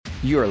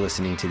You are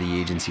listening to the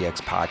Agency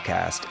X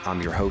podcast.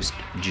 I'm your host,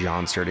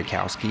 John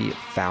Serdakowski,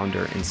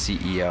 founder and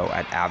CEO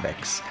at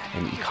Avix,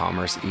 an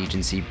e-commerce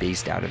agency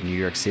based out of New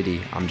York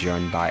City. I'm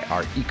joined by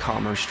our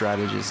e-commerce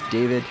strategist,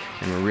 David,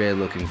 and we're really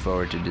looking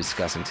forward to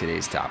discussing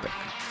today's topic.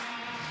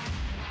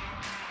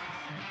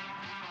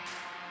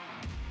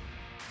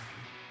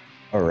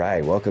 All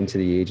right, welcome to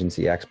the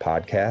Agency X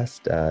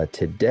podcast.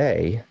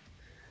 Today,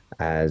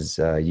 as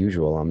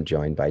usual, I'm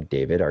joined by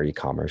David, our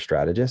e-commerce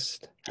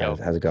strategist. How's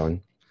it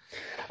going?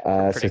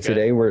 So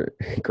today we're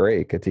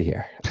great. Good to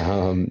hear.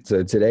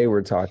 So today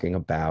we're talking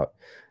about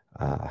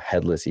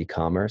headless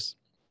e-commerce,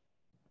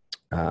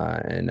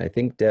 and I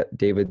think that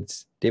David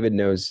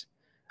knows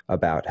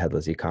about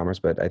headless e-commerce,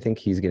 but I think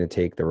he's going to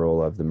take the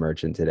role of the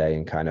merchant today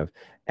and kind of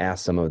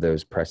ask some of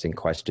those pressing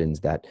questions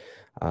that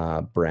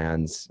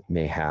brands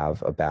may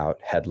have about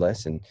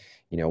headless, and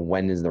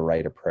when is the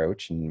right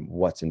approach and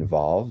what's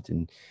involved.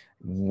 And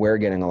we're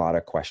getting a lot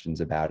of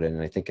questions about it,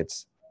 and I think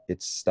it's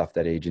stuff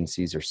that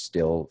agencies are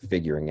still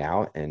figuring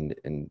out, and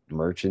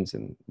merchants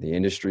and the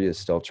industry is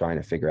still trying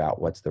to figure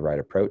out what's the right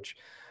approach.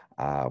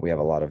 We have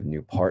a lot of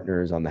new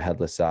partners on the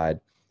headless side,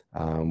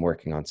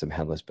 working on some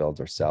headless builds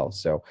ourselves.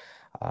 So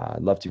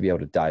I'd love to be able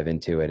to dive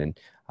into it and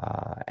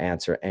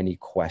answer any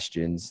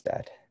questions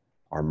that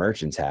our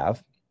merchants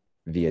have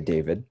via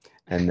David.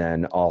 And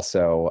then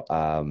also,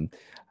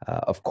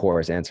 of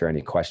course, answer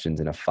any questions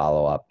in a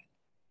follow-up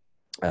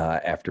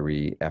after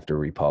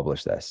we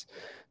publish this.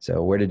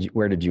 So where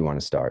did you want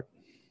to start?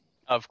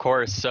 Of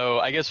course. So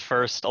I guess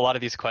first, a lot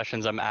of these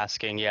questions I'm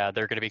asking, they're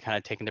going to be kind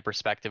of taking the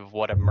perspective of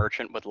what a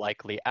merchant would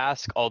likely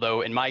ask.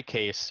 Although in my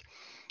case,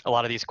 a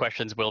lot of these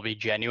questions will be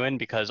genuine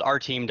because our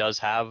team does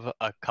have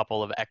a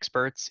couple of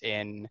experts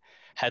in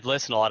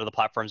headless and a lot of the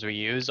platforms we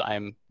use.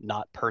 I'm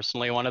not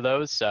personally one of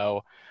those.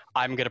 So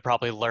I'm going to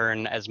probably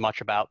learn as much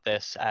about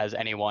this as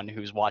anyone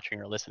who's watching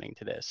or listening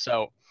to this.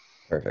 So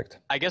Perfect.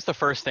 I guess the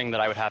first thing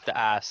that I would have to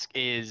ask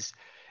is,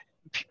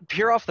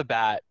 pure off the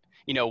bat,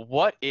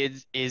 what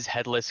is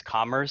headless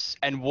commerce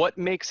and what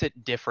makes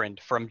it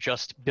different from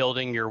just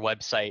building your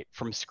website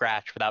from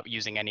scratch without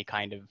using any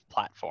kind of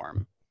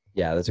platform?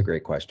 Yeah, that's a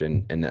great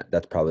question. And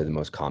that's probably the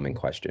most common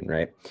question,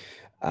 right?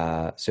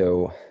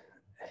 So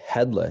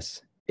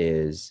headless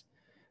is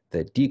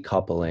the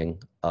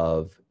decoupling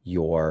of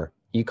your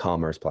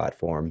e-commerce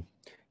platform,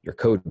 your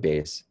code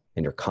base,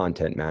 and your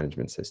content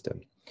management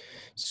system.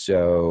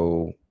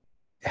 So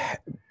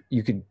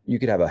you could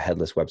have a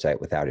headless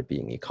website without it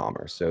being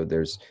e-commerce. So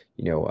there's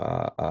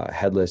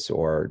headless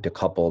or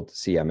decoupled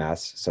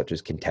CMS such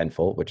as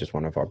Contentful, which is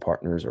one of our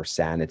partners, or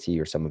Sanity,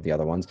 or some of the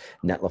other ones.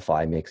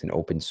 Netlify makes an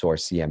open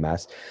source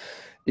CMS.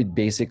 It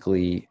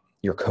basically,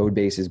 your code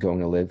base is going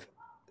to live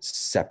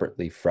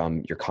separately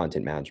from your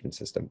content management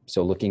system.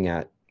 So looking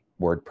at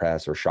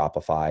WordPress or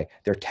Shopify,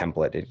 they're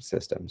templated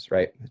systems,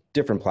 right?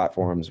 Different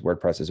platforms.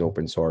 WordPress is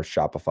open source.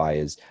 Shopify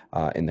is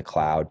in the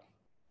cloud.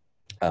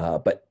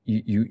 But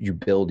you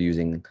build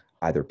using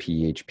either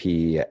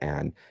PHP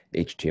and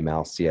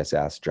HTML,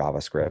 CSS,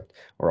 JavaScript,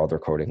 or other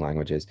coding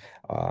languages.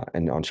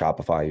 And on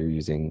Shopify, you're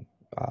using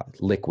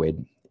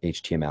Liquid,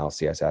 HTML,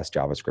 CSS,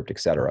 JavaScript,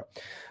 etc.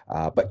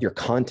 But your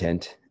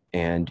content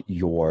and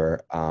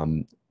your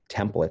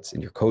templates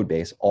and your code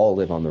base all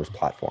live on those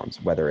platforms,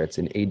 whether it's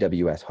an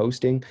AWS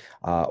hosting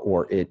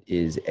or it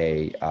is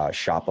a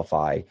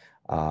Shopify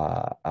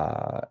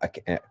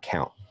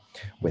account.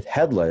 With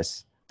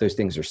headless, those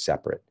things are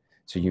separate.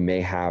 So you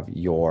may have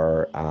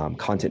your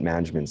content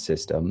management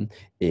system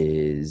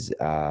is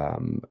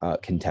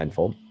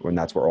Contentful, and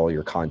that's where all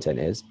your content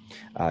is.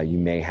 You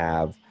may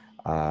have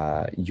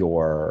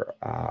your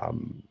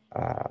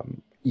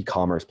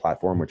e-commerce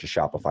platform, which is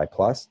Shopify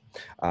Plus,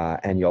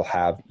 and you'll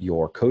have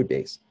your code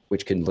base,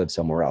 which can live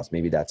somewhere else.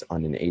 Maybe that's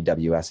on an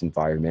AWS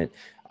environment.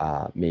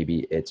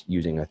 Maybe it's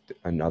using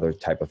another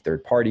type of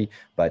third party,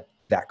 but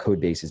that code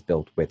base is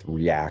built with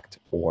React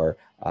or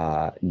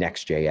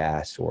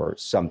Next.js or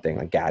something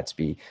like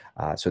Gatsby,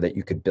 so that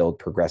you could build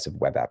progressive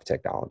web app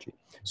technology.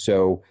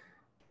 So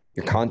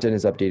your content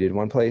is updated in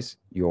one place,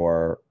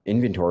 your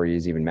inventory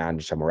is even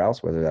managed somewhere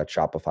else, whether that's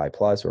Shopify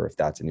Plus or if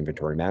that's an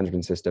inventory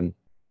management system,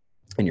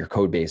 and your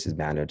code base is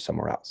managed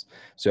somewhere else.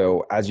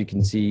 So as you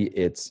can see,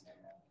 it's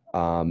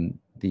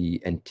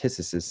the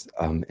antithesis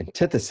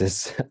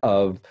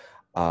of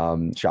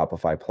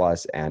Shopify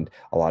Plus and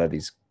a lot of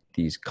these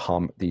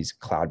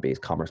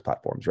cloud-based commerce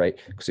platforms, right?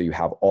 So you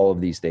have all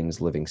of these things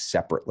living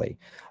separately,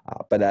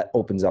 but that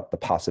opens up the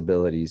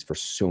possibilities for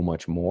so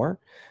much more.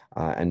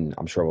 And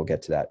I'm sure we'll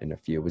get to that in a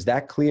few. Was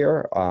that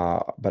clear?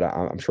 But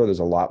I'm sure there's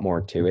a lot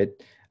more to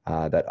it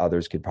that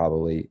others could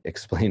probably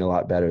explain a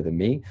lot better than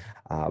me.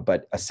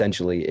 But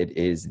essentially it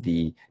is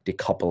the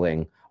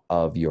decoupling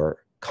of your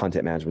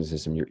content management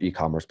system, your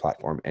e-commerce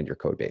platform, and your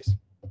code base.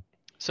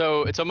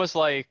 So it's almost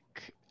like,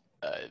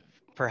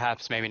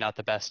 perhaps maybe not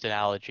the best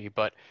analogy,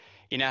 but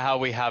you know how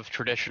we have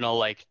traditional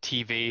like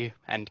TV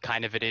and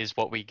kind of it is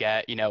what we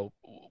get,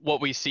 what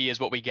we see is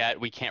what we get.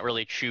 We can't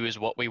really choose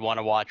what we want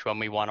to watch when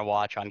we want to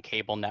watch on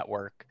cable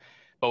network.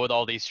 But with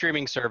all these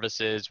streaming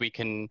services, we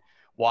can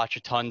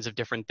watch tons of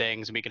different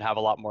things, and we can have a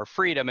lot more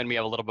freedom, and we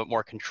have a little bit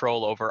more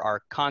control over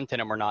our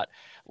content, and we're not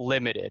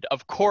limited.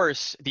 Of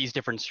course, these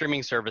different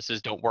streaming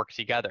services don't work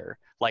together.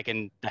 Like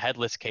in the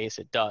headless case,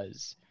 it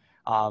does.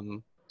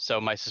 So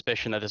my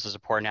suspicion that this is a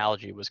poor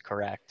analogy was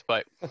correct,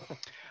 but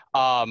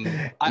I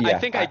Yeah,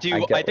 think I I do. I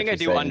get think what I you're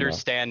do saying though.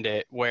 understand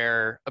it.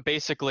 Where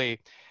basically,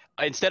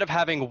 instead of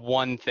having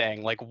one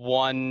thing, like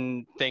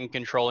one thing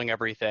controlling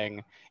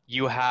everything,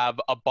 you have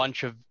a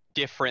bunch of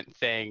different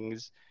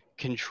things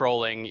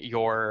controlling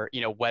your,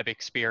 web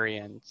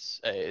experience.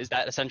 Is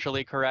that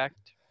essentially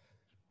correct?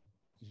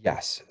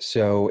 Yes.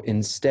 So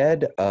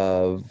instead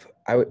of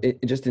I would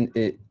it just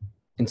it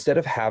instead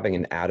of having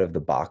an out of the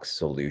box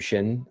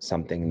solution,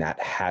 something that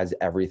has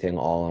everything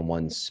all in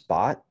one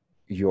spot,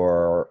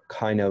 you're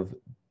kind of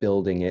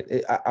building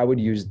it. I would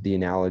use the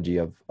analogy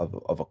of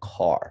a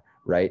car,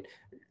 right?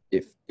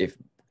 If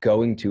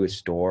going to a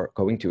store,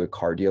 going to a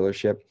car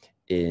dealership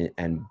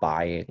and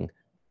buying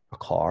a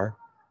car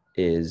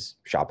is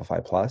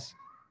Shopify Plus,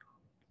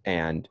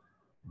 and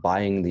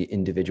buying the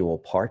individual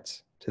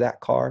parts to that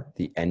car,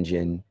 the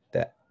engine,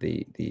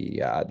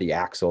 the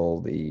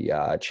axle,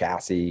 the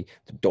chassis,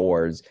 the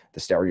doors, the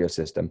stereo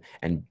system,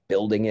 and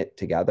building it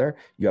together,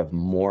 you have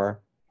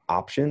more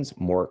options,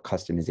 more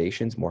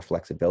customizations, more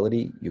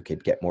flexibility. You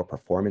could get more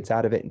performance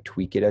out of it and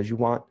tweak it as you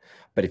want.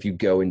 But if you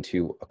go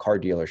into a car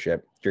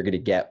dealership, you're going to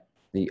get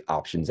the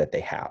options that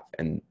they have,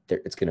 and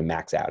it's going to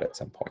max out at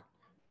some point.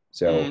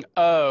 So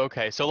Oh,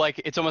 okay. So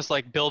like it's almost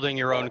like building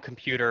your own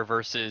computer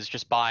versus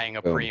just buying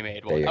a boom,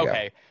 pre-made there one. you go.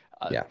 Okay.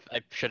 Yeah, I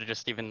should have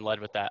just even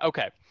led with that.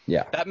 Okay.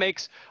 yeah, That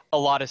makes a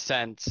lot of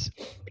sense.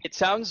 It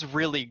sounds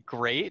really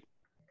great,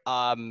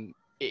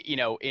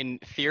 in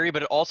theory,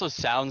 but it also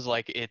sounds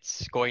like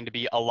it's going to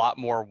be a lot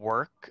more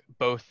work,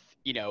 both,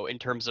 in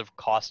terms of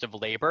cost of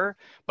labor,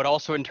 but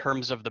also in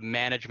terms of the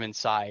management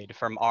side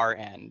from our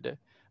end.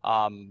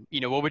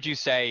 What would you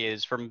say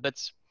is from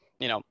that's,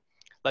 you know,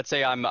 let's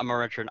say I'm a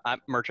merchant,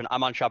 I'm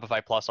on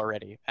Shopify Plus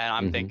already, and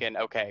I'm hmm thinking,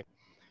 okay,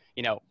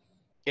 you know,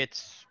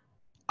 it's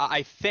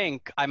I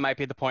think I might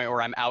be at the point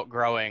where I'm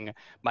outgrowing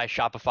my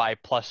Shopify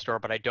Plus store,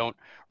 but I don't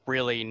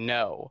really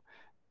know.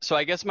 So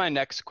I guess my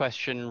next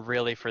question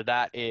really for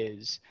that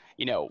is,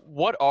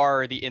 what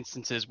are the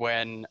instances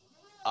when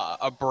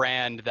a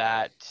brand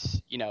that,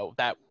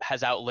 that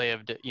has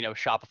outlived,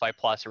 Shopify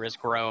Plus or has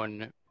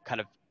grown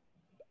kind of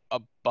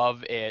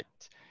above it,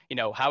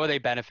 how would they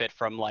benefit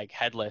from like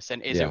headless,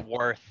 and is yeah. it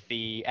worth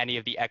any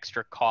of the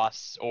extra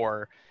costs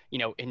or,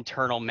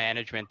 internal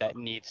management that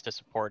needs to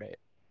support it?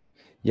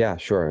 Yeah,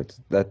 sure.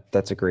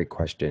 That's a great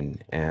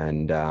question,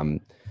 and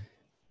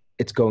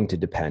it's going to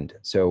depend.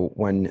 So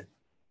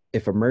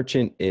if a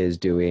merchant is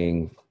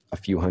doing a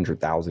few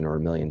 $100,000 or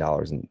 $1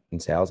 million in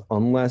sales,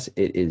 unless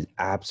it is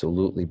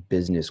absolutely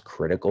business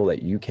critical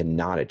that you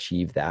cannot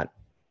achieve that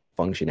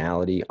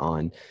functionality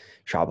on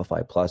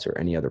Shopify Plus or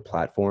any other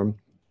platform,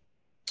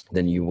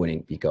 then you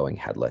wouldn't be going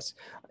headless.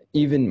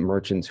 Even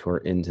merchants who are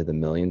into the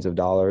millions of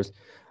dollars,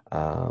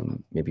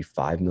 maybe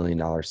 $5 million,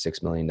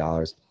 $6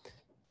 million,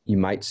 you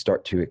might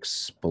start to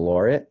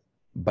explore it,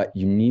 but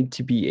you need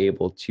to be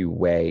able to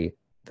weigh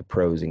the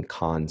pros and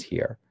cons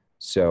here.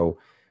 So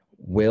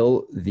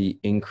will the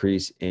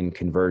increase in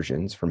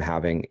conversions from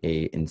having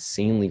a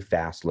insanely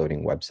fast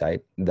loading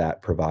website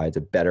that provides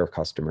a better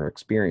customer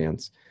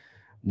experience,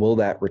 will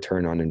that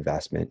return on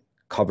investment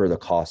cover the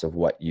cost of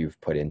what you've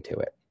put into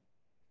it?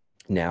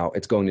 Now,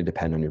 it's going to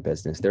depend on your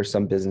business. There's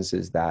some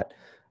businesses that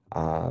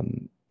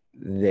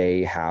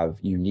they have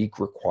unique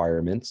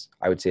requirements.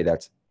 I would say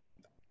that's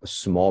a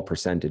small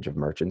percentage of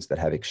merchants that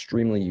have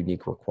extremely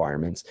unique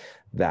requirements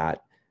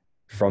that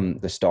from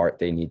the start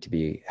they need to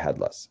be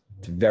headless.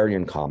 It's very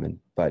uncommon,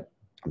 but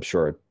I'm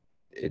sure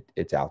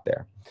it's out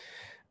there.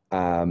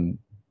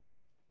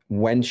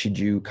 When should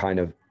you kind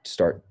of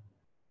start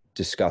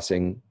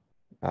discussing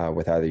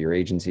with either your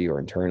agency or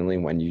internally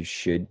when you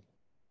should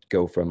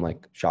go from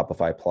like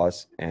Shopify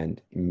Plus, and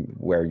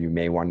where you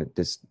may want to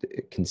just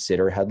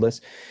consider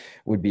headless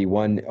would be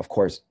one, of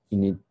course, you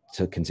need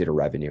to consider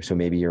revenue. So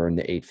maybe you're in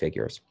the 8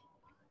 figures.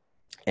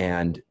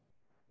 And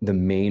the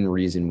main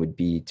reason would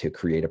be to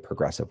create a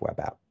progressive web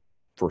app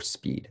for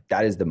speed.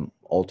 That is the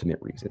ultimate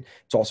reason.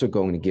 It's also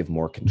going to give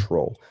more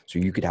control. So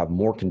you could have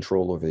more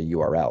control over the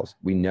URLs.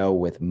 We know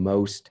with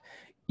most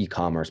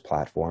e-commerce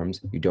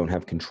platforms, you don't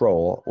have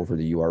control over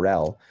the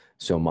URL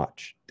so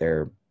much.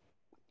 They're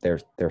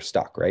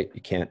stuck, right?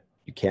 You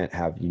can't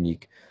have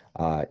unique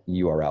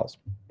URLs.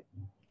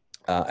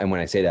 And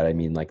when I say that, I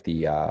mean like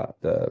the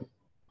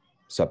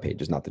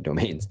subpages, not the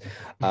domains.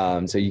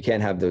 So you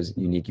can't have those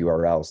unique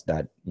URLs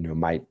that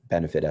might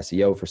benefit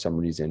SEO for some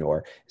reason,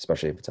 or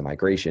especially if it's a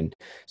migration.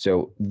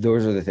 So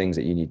those are the things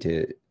that you need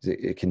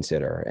to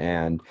consider,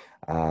 and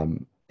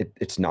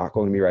it's not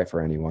going to be right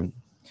for everyone,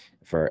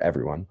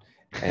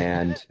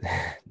 and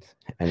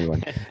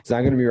anyone. It's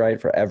not going to be right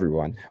for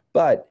everyone,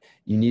 but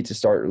you need to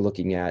start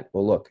looking at,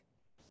 well, look,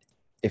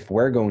 if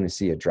we're going to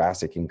see a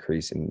drastic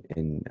increase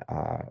in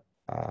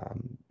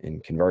in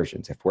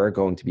conversions. If we're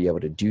going to be able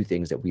to do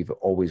things that we've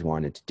always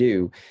wanted to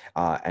do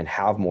and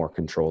have more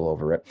control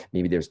over it,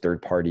 maybe there's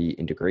third-party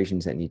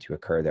integrations that need to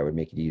occur that would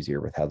make it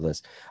easier with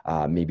headless.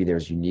 Maybe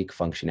there's unique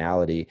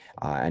functionality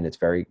and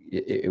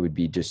it would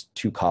be just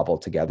too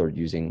cobbled together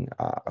using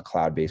a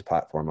cloud-based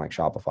platform like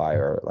Shopify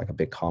or like a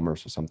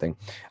BigCommerce or something,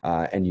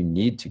 and you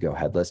need to go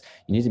headless.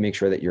 You need to make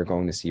sure that you're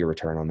going to see a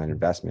return on that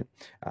investment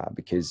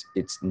because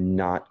it's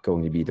not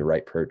going to be the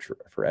right approach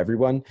for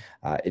everyone.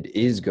 It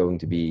is going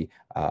to be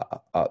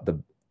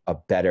a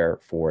better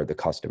for the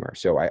customer.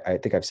 So I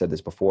think I've said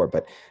this before,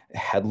 but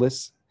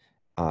headless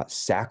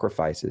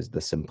sacrifices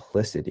the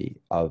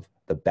simplicity of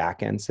the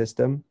backend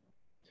system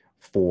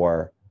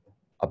for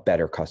a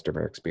better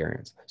customer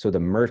experience. So the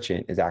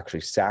merchant is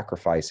actually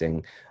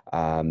sacrificing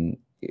the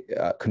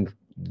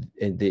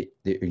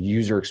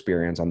user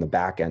experience on the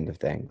back end of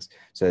things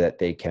so that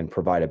they can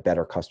provide a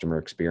better customer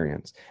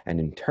experience. And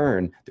in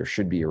turn, there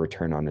should be a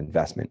return on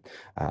investment.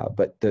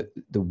 But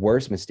the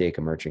worst mistake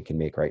a merchant can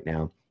make right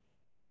now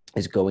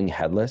is going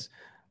headless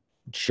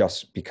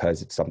just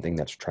because it's something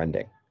that's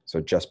trending. So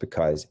just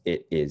because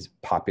it is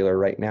popular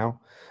right now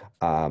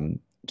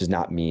does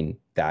not mean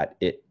that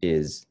it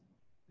is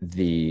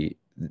the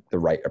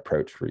right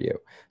approach for you.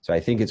 So I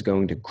think it's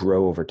going to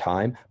grow over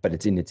time, but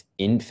it's in its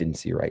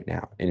infancy right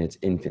now, And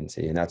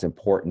that's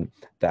important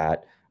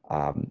that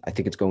I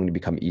think it's going to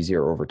become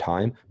easier over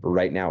time, but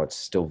right now it's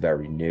still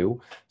very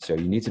new. So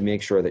you need to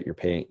make sure that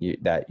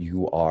that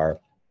you are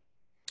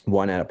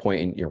at a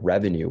point in your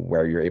revenue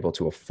where you're able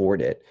to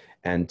afford it,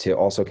 and to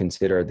also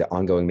consider the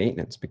ongoing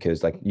maintenance,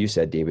 because like you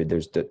said, David,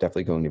 there's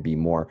definitely going to be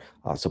more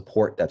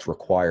support that's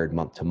required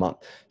month to month.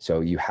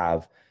 So you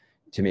have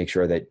to make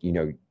sure that,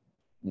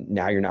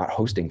 now you're not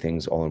hosting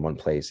things all in one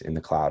place in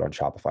the cloud on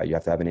Shopify. You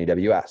have to have an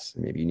AWS.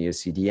 Maybe you need a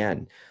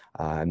CDN.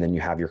 And then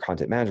you have your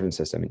content management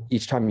system. And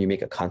each time you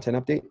make a content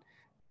update,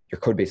 your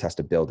code base has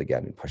to build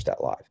again and push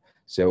that live.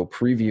 So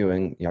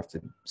previewing, you have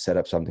to set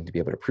up something to be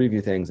able to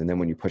preview things. And then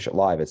when you push it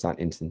live, it's not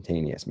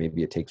instantaneous.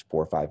 Maybe it takes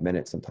 4 or 5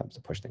 minutes sometimes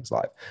to push things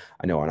live.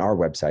 I know on our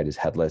website is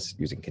headless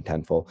using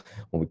Contentful.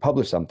 When we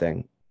publish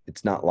something,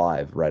 it's not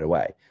live right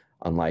away,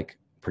 unlike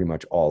pretty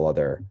much all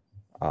other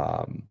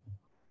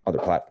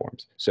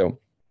platforms. So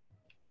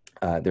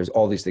there's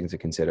all these things to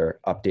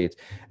consider, updates,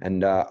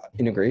 and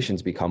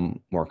integrations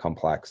become more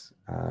complex.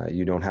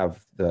 You don't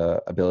have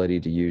the ability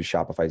to use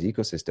Shopify's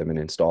ecosystem and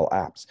install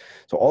apps.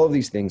 So all of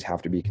these things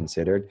have to be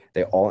considered.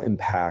 They all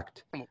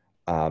impact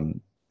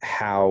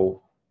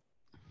how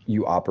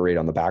you operate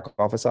on the back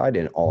office side,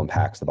 and it all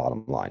impacts the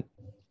bottom line.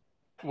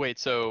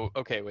 So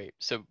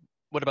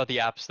what about the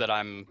apps that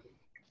I'm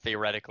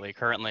theoretically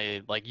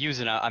currently like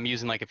using? I'm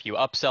using like a few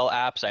upsell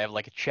apps. I have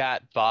like a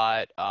chat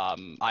bot.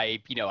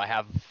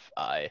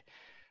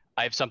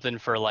 I have something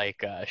for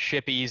like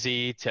Ship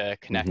Easy to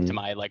connect to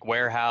my like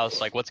warehouse.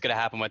 Like, what's going to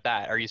happen with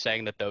that? Are you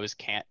saying that those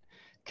can't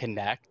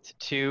connect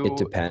to? It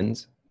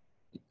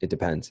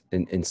depends.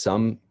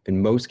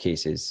 In most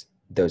cases,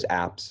 those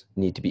apps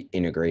need to be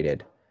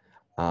integrated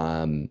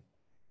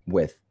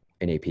with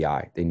an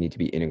API. They need to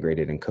be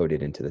integrated and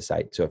coded into the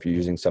site. So if you're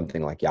using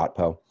something like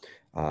Yotpo,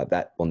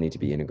 that will need to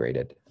be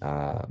integrated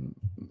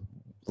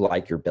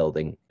like you're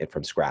building it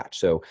from scratch.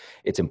 So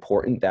it's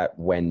important that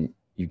when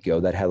you go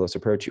that headless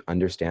approach, you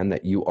understand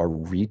that you are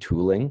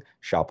retooling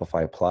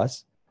Shopify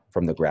Plus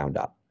from the ground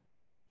up.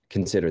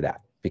 Consider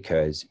that,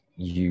 because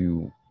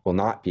you will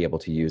not be able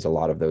to use a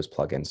lot of those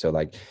plugins. So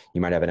like you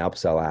might have an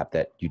upsell app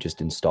that you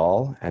just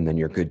install and then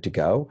you're good to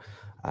go.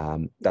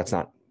 It's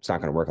not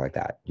going to work like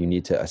that. You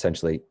need to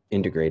essentially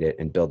integrate it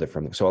and build it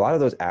from. So a lot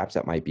of those apps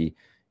that might be,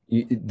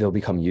 they'll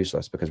become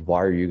useless, because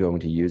why are you going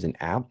to use an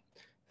app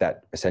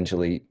that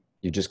essentially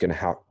you're just going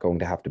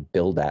to have to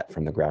build that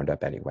from the ground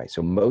up anyway.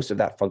 So most of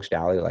that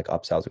functionality, like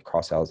upsells and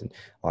cross sells and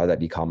a lot of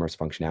that e-commerce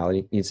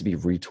functionality, needs to be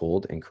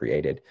retooled and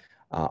created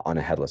on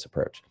a headless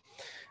approach.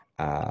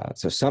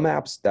 So some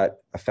apps that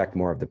affect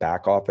more of the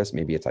back office,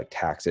 maybe it's like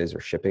taxes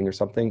or shipping or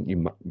something,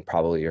 you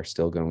probably are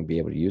still going to be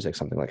able to use, like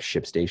something like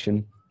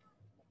ShipStation.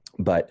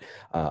 But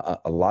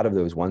a lot of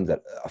those ones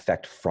that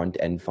affect front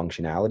end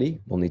functionality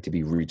will need to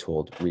be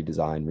retooled,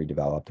 redesigned,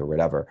 redeveloped, or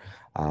whatever.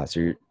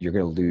 So you're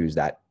going to lose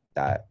that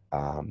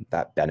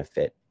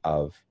benefit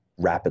of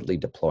rapidly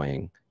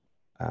deploying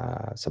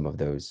some of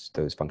those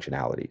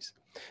functionalities.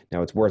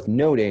 Now, it's worth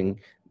noting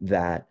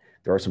that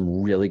there are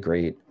some really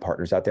great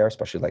partners out there,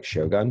 especially like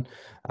Shogun.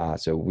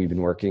 So we've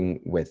been working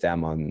with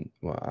them on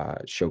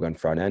Shogun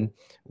front end,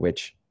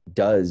 which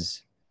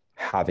does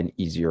have an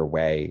easier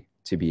way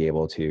to be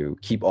able to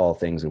keep all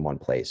things in one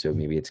place. So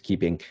maybe it's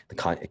keeping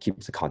it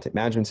keeps the content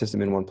management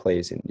system in one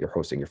place, and you're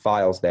hosting your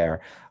files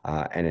there.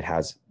 And it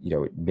has,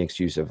 it makes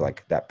use of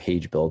like that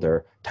page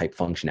builder type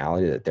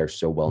functionality that they're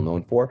so well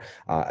known for,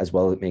 as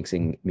well as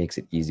it makes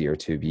it easier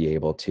to be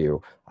able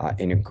to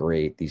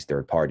integrate these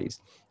third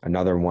parties.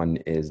 Another one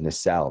is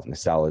Nacelle.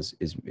 Nacelle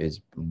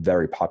is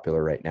very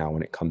popular right now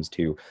when it comes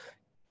to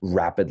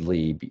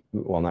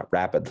not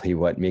rapidly,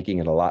 but making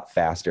it a lot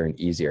faster and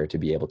easier to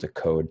be able to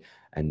code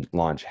and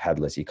launch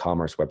headless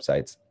e-commerce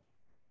websites.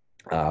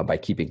 by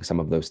keeping some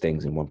of those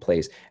things in one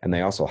place. And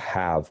they also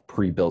have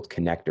pre-built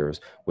connectors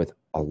with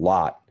a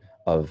lot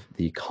of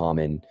the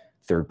common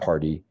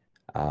third-party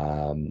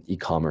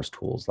e-commerce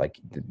tools like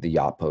the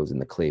Yotpos and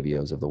the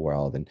Klaviyo's of the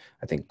world, and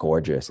I think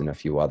Gorgias and a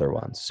few other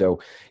ones. So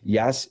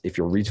yes, if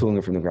you're retooling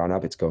it from the ground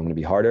up, it's going to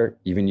be harder.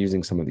 Even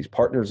using some of these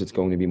partners, it's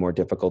going to be more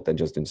difficult than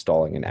just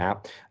installing an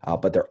app,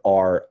 but there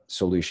are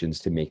solutions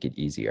to make it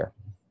easier.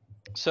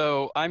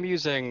 So I'm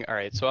using, all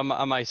right, so I'm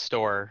on my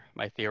store,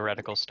 my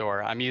theoretical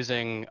store. I'm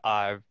using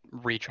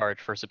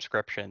Recharge for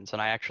subscriptions,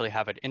 and I actually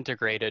have it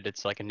integrated.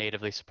 It's like a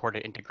natively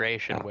supported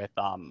integration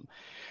Yeah.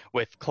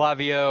 with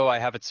Klaviyo. I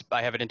have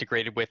it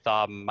integrated with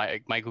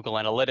my Google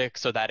Analytics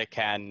so that it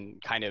can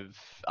kind of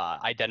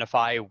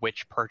identify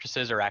which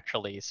purchases are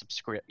actually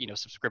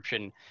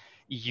subscription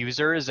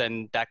users,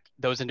 and that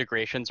those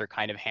integrations are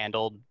kind of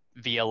handled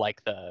via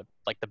like the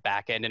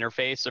back end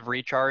interface of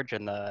Recharge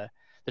and the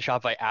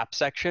Shopify app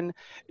section.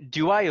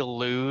 Do I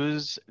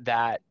lose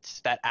that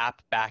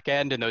app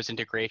backend and those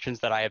integrations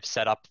that I have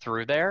set up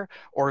through there,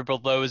 or will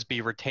those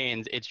be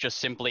retained? It's just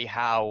simply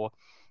how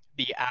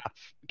the app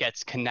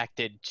gets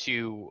connected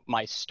to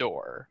my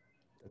store.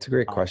 That's a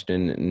great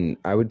question. And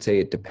I would say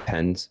it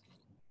depends.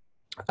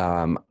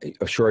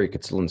 Sure, you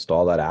could still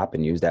install that app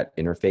and use that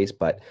interface,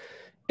 but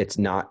it's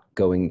not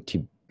going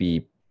to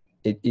be,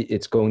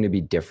 it's going to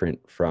be different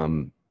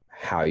from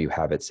how you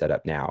have it set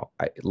up now.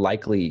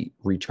 Likely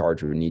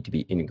Recharge would need to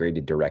be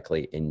integrated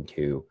directly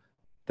into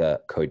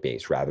the code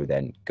base rather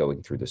than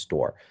going through the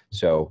store.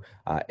 So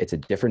it's a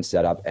different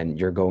setup, and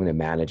you're going to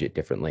manage it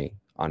differently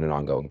on an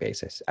ongoing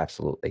basis.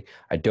 Absolutely.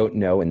 I don't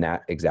know in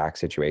that exact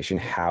situation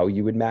how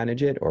you would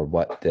manage it or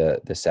what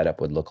the setup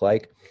would look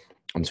like.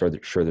 I'm sure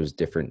there's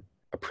different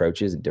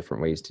approaches and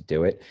different ways to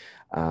do it.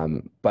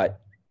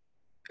 But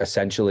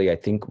essentially, I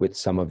think with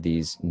some of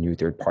these new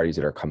third parties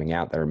that are coming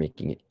out that are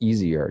making it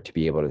easier to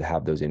be able to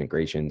have those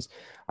integrations,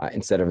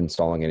 instead of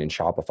installing it in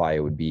Shopify, it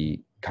would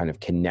be kind of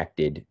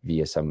connected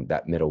via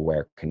that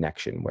middleware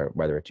connection,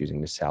 whether it's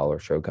using Nacelle or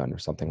Shogun or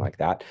something like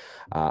that.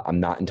 I'm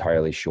not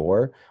entirely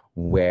sure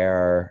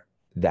where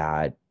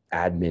that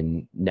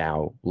admin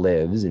now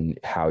lives and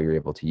how you're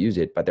able to use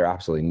it, but there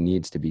absolutely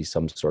needs to be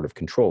some sort of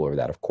control over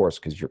that, of course,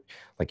 because you're,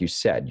 like you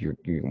said, you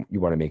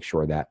want to make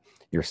sure that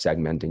you're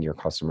segmenting your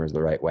customers the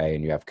right way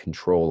and you have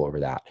control over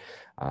that.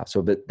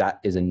 So that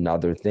is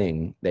another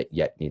thing that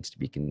yet needs to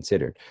be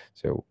considered.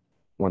 So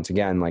once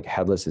again, like,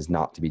 headless is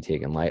not to be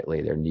taken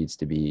lightly. There needs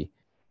to be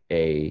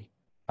a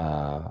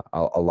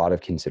lot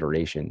of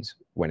considerations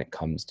when it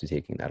comes to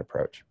taking that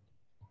approach.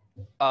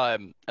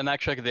 And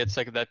actually,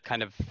 that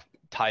kind of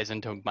ties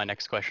into my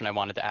next question I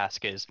wanted to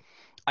ask is,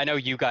 I know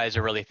you guys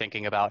are really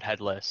thinking about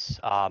headless,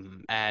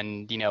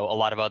 and a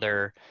lot of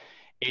other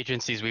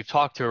agencies we've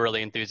talked to are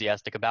really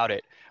enthusiastic about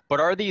it. But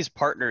are these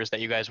partners that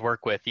you guys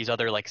work with, these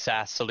other like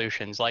SaaS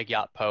solutions like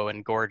Yotpo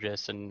and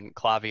Gorgias and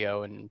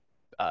Klaviyo and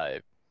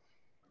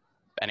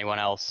anyone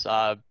else,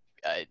 are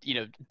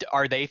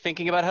they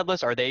thinking about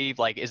headless? Are they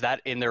like, is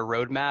that in their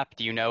roadmap?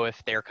 Do you know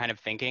if they're kind of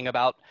thinking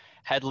about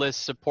headless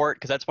support?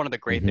 Because that's one of the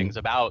great things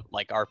about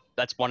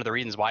that's one of the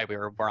reasons why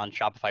we're on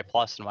Shopify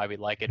Plus and why we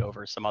like it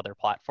over some other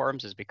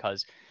platforms, is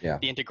because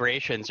the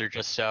integrations are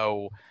just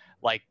so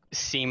like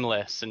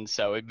seamless. And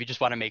so we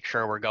just want to make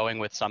sure we're going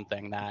with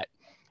something that,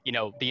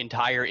 the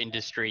entire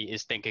industry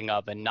is thinking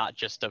of and not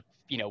just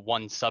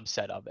one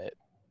subset of it.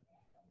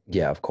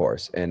 Yeah, of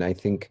course. And I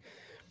think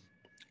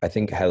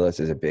headless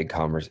is a big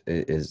commerce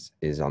is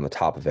on the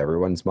top of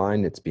everyone's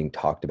mind. It's being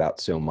talked about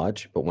so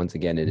much, but once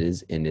again, it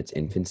is in its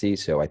infancy.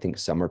 So I think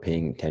some are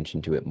paying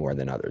attention to it more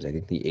than others. I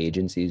think the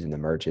agencies and the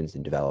merchants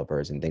and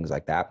developers and things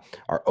like that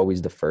are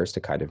always the first to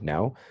kind of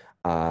know,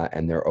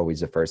 and they're always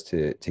the first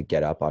to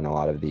get up on a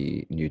lot of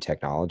the new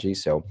technology.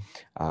 So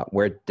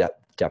we're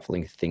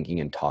definitely thinking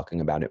and talking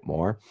about it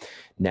more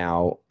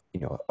now.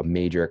 A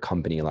major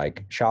company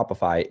like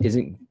Shopify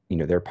isn't,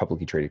 they're a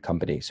publicly traded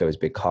company, so is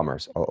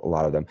BigCommerce. A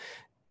lot of them,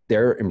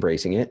 they're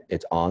embracing it.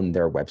 It's on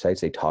their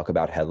websites. They talk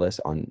about headless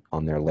on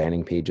their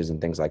landing pages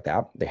and things like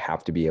that. They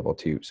have to be able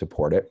to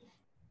support it.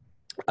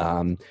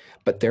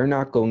 But they're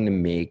not going to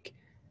make,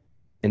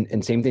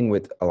 and same thing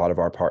with a lot of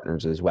our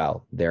partners as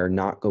well. They're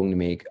not going to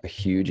make a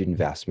huge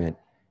investment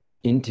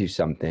into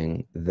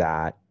something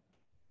that,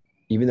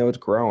 even though it's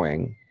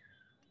growing,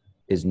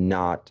 is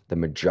not the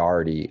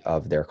majority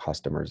of their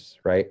customers,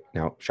 right?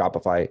 Now,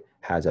 Shopify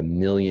has 1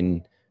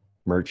 million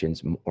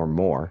merchants or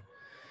more.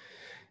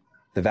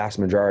 The vast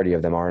majority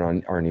of them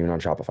aren't even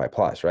on Shopify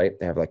Plus, right?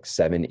 They have like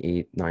 7,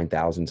 8,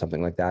 9,000,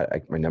 something like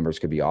that. My numbers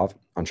could be off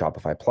on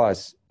Shopify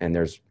Plus, and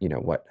there's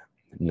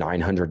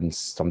 900 and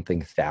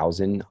something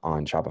thousand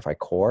on Shopify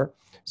Core.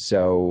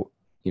 So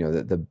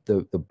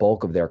the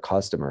bulk of their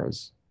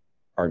customers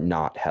are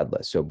not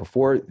headless. So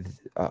before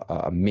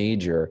a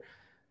major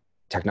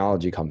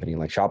technology company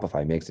like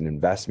Shopify makes an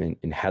investment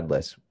in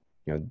headless,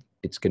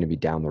 it's going to be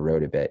down the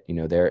road a bit.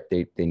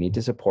 They need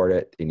to support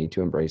it, they need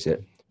to embrace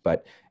it,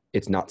 but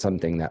it's not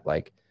something that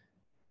like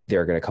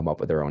they're going to come up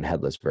with their own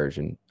headless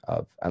version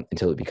of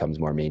until it becomes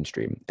more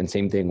mainstream. And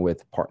same thing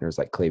with partners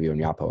like Klaviyo and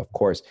Yapo. Of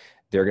course,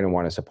 they're going to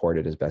want to support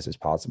it as best as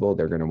possible.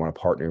 They're going to want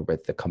to partner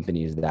with the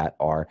companies that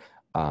are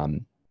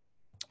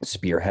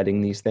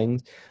spearheading these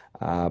things.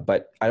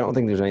 But I don't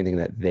think there's anything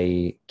that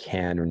they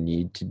can or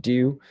need to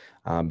do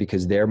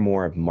because they're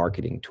more of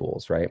marketing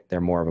tools, right?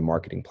 They're more of a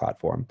marketing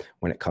platform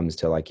when it comes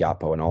to like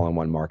Yapo, an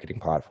all-in-one marketing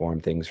platform,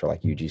 things for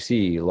like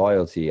UGC,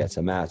 loyalty,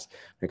 SMS.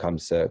 When it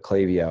comes to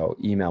Klaviyo,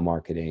 email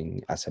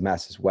marketing,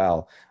 SMS as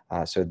well.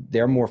 So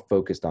they're more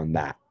focused on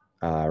that,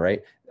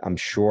 right? I'm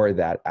sure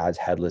that as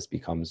headless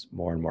becomes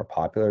more and more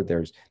popular,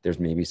 there's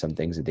maybe some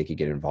things that they could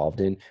get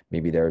involved in.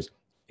 Maybe there's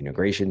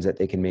integrations that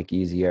they can make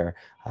easier.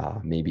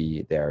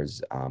 Maybe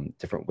there's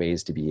different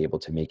ways to be able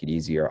to make it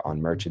easier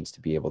on merchants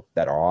to be able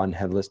that are on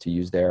headless to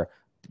use their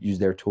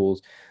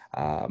tools.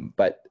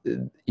 But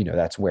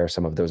that's where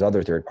some of those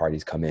other third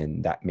parties come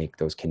in that make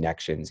those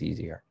connections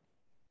easier.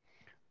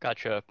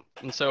 Gotcha.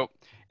 And so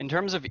in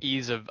terms of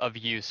ease of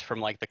use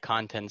from like the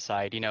content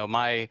side,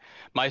 my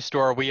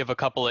store, we have a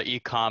couple of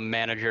e-com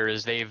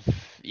managers. They've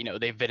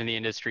been in the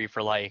industry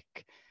for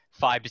like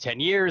 5 to 10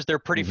 years. They're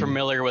pretty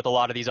familiar with a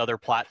lot of these other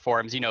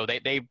platforms. They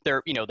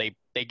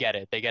get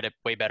it. They get it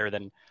way better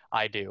than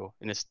I do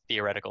in this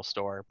theoretical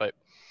store. But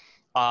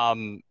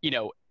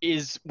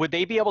would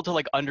they be able to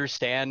like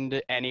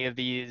understand any of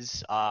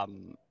these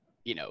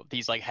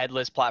these like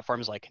headless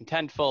platforms like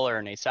Contentful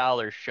or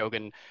Nasal or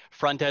Shogun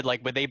Fronted?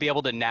 Like, would they be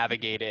able to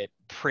navigate it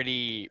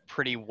pretty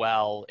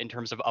well in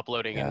terms of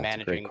uploading and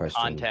managing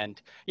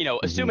content?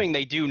 Assuming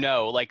they do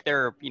know, like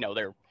they're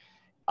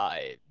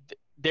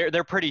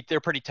pretty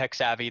tech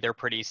savvy, they're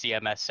pretty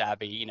CMS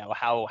savvy.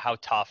 How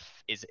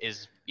tough is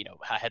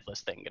a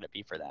headless thing going to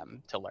be for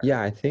them to learn?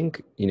 Yeah, I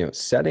think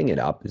setting it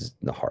up is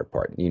the hard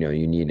part. You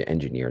need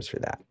engineers for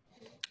that,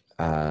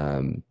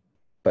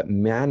 but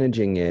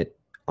managing it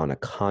on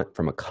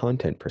from a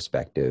content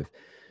perspective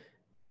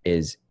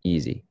is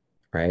easy,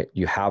 right?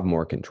 You have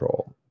more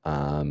control.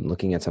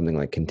 Looking at something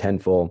like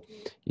Contentful,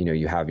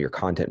 you have your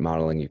content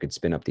modeling. You could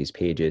spin up these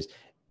pages.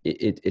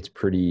 It's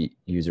pretty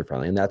user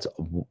friendly, and that's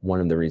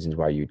one of the reasons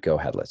why you'd go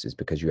headless, is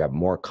because you have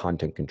more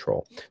content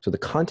control. So the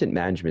content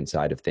management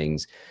side of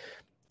things,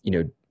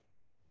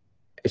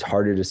 it's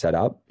harder to set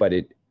up, but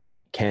it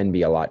can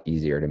be a lot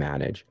easier to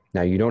manage.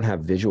 Now, you don't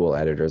have visual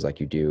editors like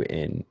you do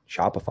in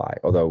Shopify,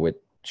 although with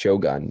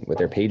Shogun, with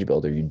their page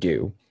builder, you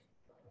do.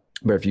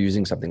 But if you're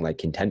using something like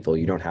Contentful,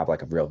 you don't have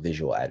like a real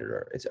visual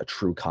editor. It's a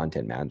true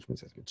content management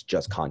system. It's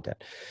just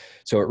content.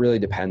 So it really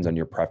depends on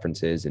your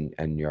preferences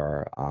and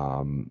your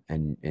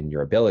and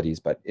your abilities.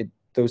 But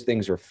those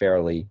things are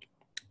fairly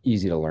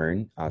easy to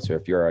learn. So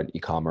if you're an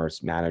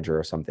e-commerce manager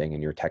or something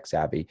and you're tech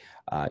savvy,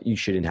 you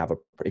shouldn't have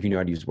if you know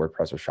how to use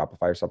WordPress or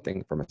Shopify or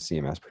something from a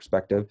CMS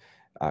perspective,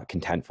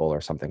 Contentful or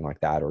something like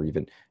that, or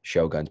even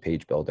Shogun's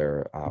page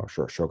builder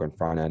or Shogun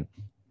front end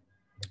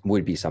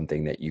would be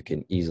something that you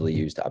can easily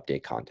use to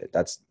update content.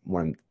 That's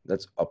one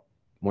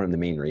of the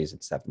main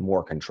reasons to have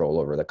more control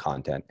over the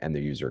content and the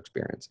user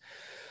experience.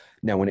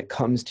 Now, when it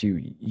comes to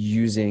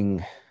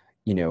using,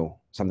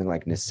 something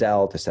like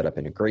Nasal to set up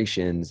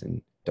integrations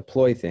and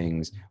deploy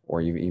things,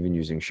 or even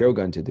using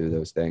Shogun to do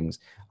those things,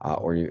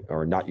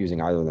 or not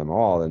using either of them at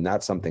all, then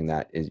that's something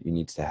that you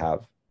need to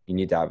have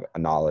a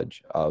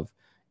knowledge of,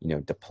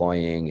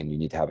 deploying, and you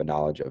need to have a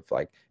knowledge of,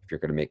 like, if you're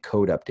going to make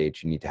code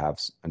updates, you need to have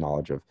a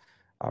knowledge of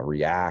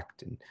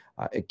React, and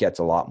it gets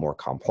a lot more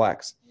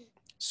complex.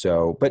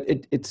 So, but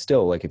it's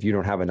still like, if you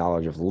don't have a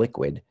knowledge of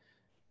Liquid,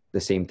 the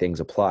same things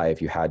apply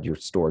if you had your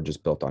store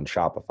just built on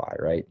Shopify,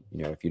 right?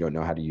 If you don't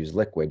know how to use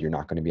Liquid, you're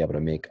not going to be able to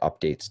make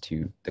updates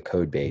to the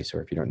code base,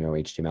 or if you don't know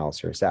HTML,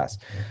 CSS.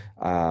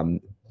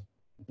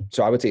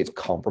 So I would say it's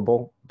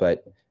comparable,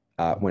 but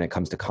when it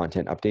comes to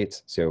content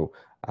updates,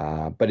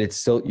 but it's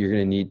still, you're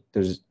going to need,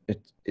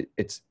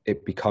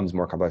 it becomes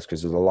more complex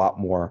because there's a lot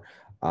more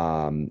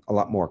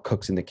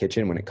cooks in the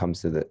kitchen when it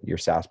comes to your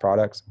SaaS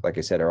products. Like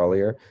I said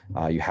earlier,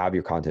 you have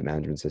your content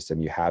management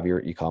system, you have your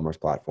e-commerce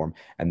platform,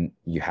 and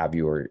you have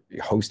your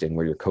hosting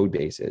where your code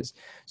base is.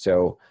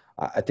 So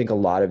I think a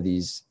lot of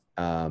these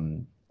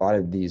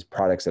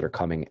products that are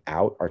coming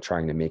out are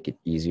trying to make it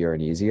easier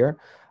and easier.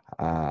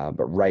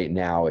 But right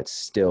now it's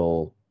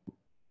still,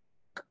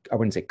 I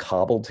wouldn't say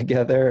cobbled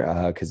together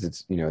because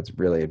it's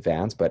really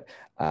advanced, but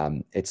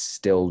it's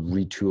still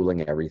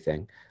retooling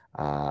everything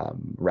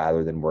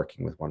rather than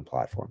working with one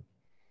platform.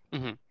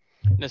 Mm-hmm.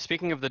 Now,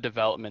 speaking of the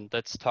development,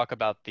 let's talk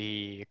about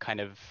the kind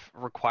of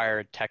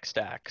required tech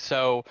stack.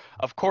 So,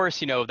 of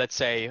course, let's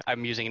say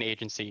I'm using an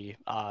agency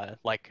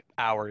like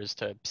ours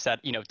to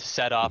set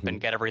up and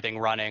get everything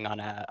running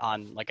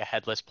on like a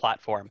headless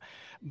platform.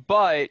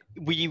 But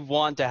we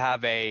want to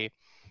have a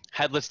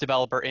headless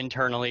developer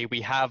internally.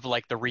 We have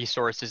like the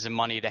resources and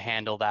money to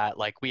handle that.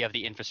 Like, we have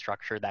the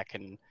infrastructure that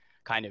can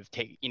kind of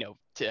take,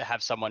 to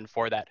have someone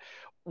for that.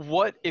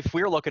 what if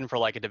we're looking for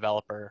like a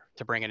developer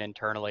to bring in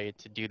internally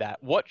to do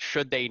that? What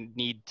should they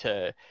need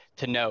to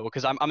know?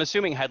 Because I'm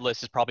assuming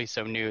headless is probably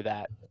so new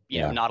that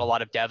Yeah. not a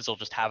lot of devs will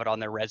just have it on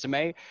their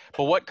resume.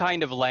 But what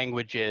kind of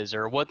languages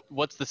or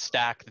what's the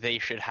stack they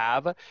should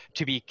have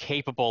to be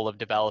capable of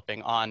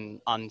developing on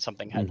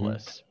something Hmm.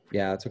 headless?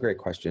 Yeah, that's a great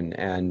question.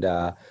 And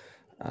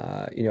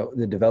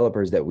the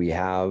developers that we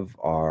have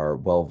are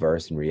well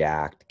versed in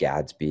React,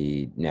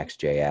 Gatsby,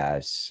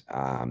 Next.js.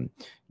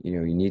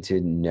 You need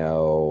to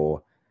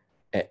know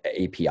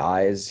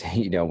APIs.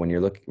 When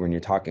you're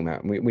talking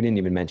about, we didn't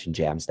even mention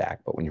Jamstack,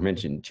 but when you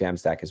mention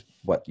Jamstack is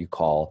what you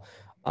call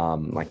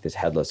like this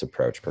headless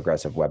approach,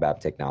 progressive web app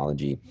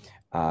technology.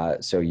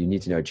 So you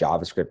need to know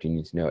JavaScript, you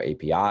need to know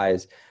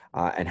APIs,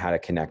 and how to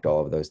connect all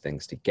of those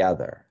things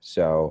together.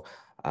 So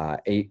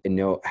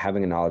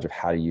having a knowledge of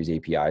how to use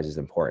APIs is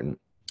important.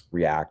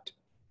 React,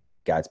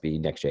 Gatsby,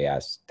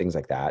 Next.js, things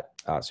like that.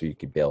 So you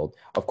could build,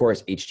 of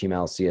course,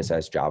 HTML,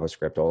 CSS,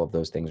 JavaScript, all of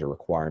those things are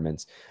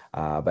requirements.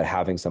 But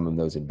having some of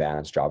those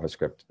advanced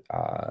JavaScript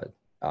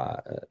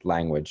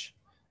language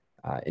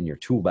in your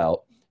tool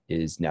belt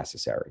is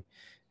necessary.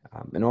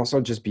 And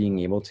also just being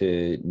able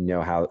to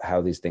know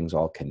how these things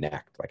all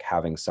connect, like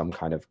having some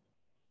kind of,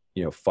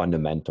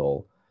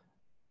 fundamental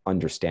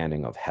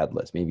understanding of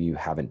headless. Maybe you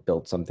haven't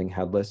built something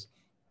headless,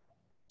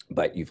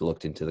 but you've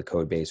looked into the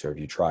code base or have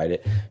you tried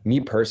it. Me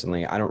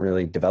personally, I don't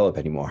really develop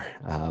anymore.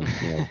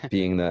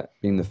 Being the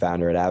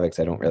founder at Avix,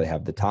 I don't really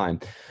have the time,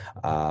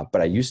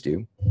 but I used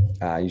to.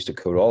 I used to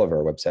code all of our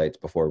websites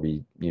before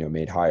we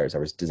made hires. I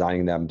was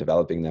designing them,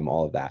 developing them,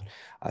 all of that.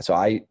 So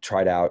I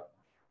tried out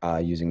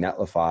using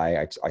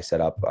Netlify. I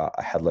set up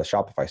a headless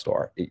Shopify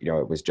store.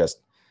 It was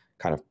just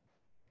kind of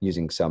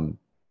using some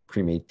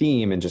pre-made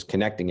theme and just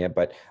connecting it,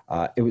 but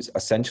it was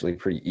essentially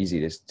pretty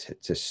easy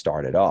to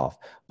start it off.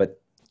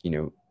 But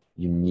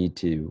you need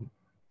to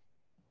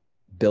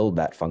build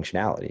that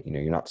functionality.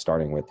 You're not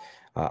starting with,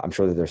 I'm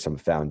sure that there's some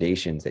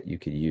foundations that you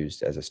could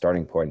use as a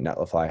starting point.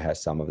 Netlify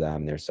has some of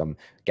them. There's some,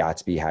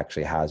 Gatsby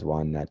actually has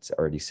one that's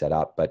already set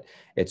up, but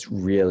it's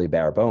really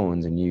bare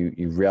bones. And you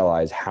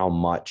realize how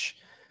much,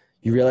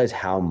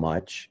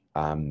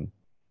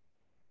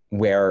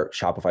 where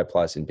Shopify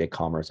Plus and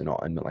BigCommerce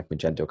and like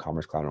Magento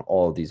Commerce Cloud and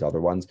all of these other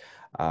ones,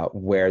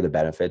 where the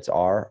benefits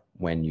are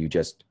when you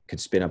just could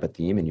spin up a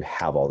theme and you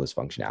have all this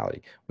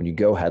functionality. When you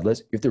go headless,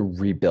 you have to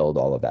rebuild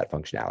all of that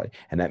functionality.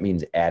 And that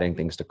means adding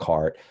things to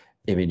cart,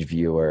 image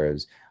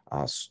viewers,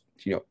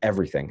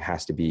 everything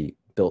has to be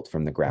built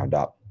from the ground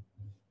up.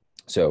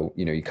 So,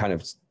 you kind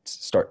of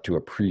start to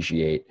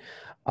appreciate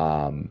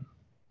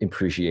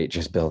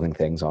just building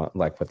things on,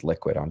 like with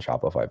Liquid on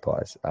Shopify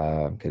Plus,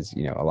 because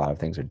a lot of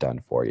things are done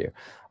for you.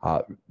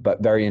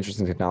 But very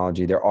interesting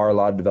technology. There are a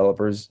lot of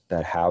developers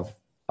that have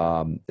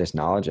this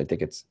knowledge. I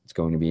think it's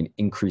going to be an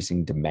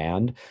increasing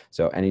demand.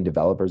 So any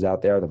developers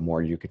out there, the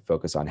more you could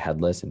focus on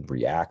headless and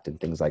React and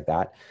things like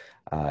that,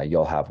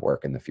 you'll have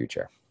work in the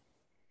future.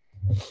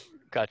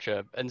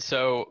 Gotcha. And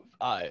so,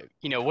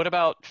 what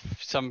about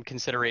some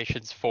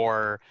considerations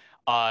for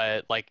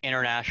like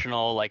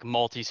international, like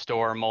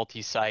multi-store,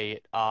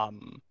 multi-site? How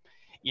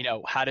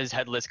does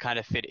headless kind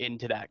of fit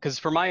into that? Because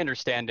from my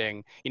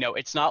understanding,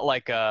 it's not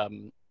like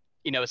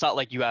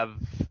you have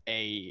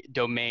a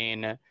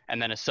domain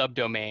and then a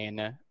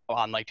subdomain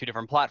on like two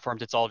different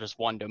platforms. It's all just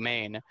one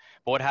domain.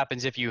 But what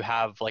happens if you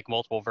have like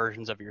multiple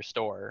versions of your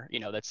store?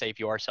 Let's say if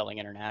you are selling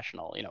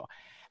international,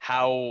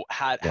 how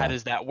Yeah.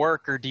 does that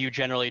work? Or do you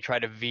generally try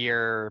to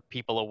veer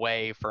people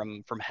away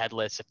from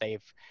headless if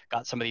they've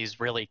got some of these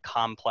really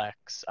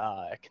complex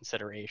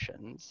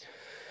considerations?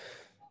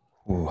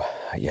 Ooh,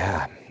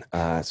 yeah.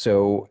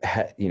 So,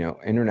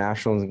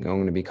 international is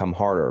going to become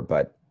harder,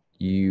 but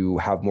you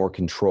have more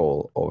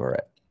control over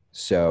it.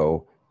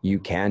 So you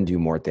can do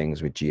more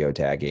things with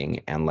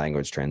geotagging and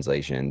language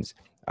translations.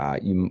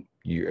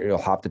 You'll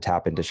have to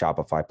tap into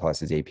Shopify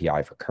Plus's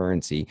API for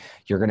currency.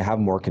 You're going to have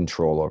more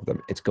control over them.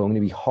 It's going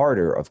to be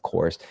harder, of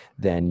course,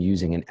 than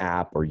using an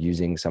app or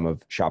using some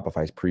of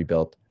Shopify's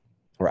pre-built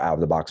or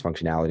out-of-the-box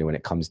functionality when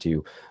it comes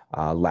to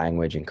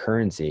language and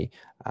currency.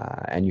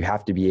 And you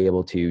have to be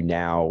able to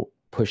now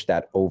push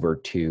that over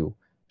to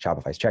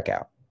Shopify's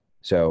checkout.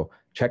 So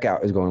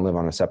checkout is going to live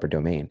on a separate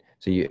domain.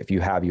 So if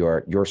you have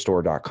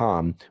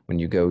yourstore.com, when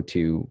you go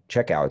to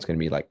checkout, it's going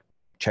to be like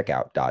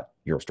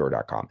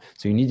checkout.yourstore.com.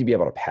 So you need to be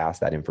able to pass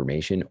that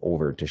information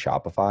over to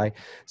Shopify.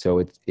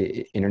 So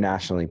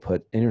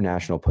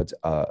international puts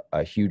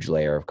a huge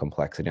layer of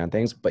complexity on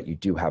things, but you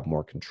do have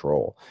more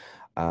control.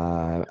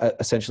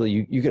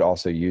 Essentially, you could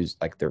also use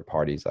like third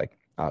parties like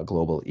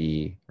Global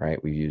E,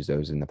 right? We've used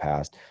those in the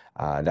past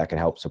that can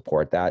help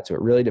support that. So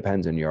it really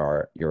depends on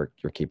your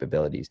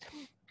capabilities.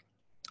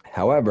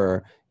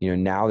 However,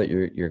 now that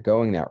you're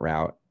going that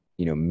route,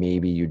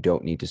 maybe you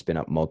don't need to spin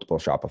up multiple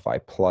Shopify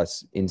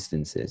Plus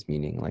instances,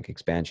 meaning like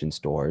expansion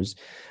stores.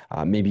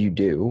 Maybe you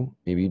do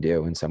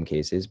in some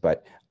cases,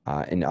 but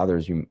in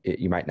others, you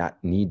might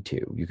not need to.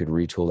 You could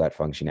retool that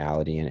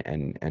functionality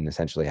and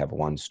essentially have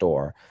one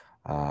store.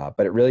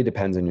 But it really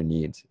depends on your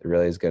needs. It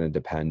really is going to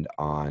depend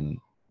on,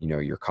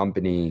 your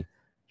company,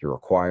 your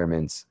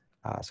requirements,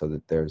 so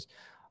that there's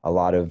a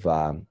lot of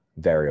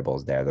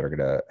variables there that are going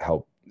to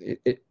help.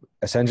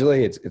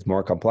 Essentially, it's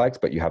more complex,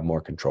 but you have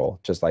more control,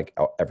 just like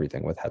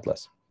everything with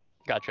headless.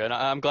 Gotcha. And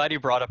I'm glad you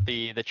brought up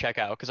the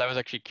checkout because I was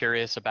actually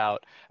curious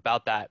about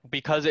that.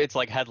 Because it's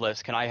like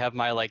headless, can I have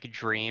my like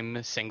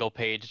dream single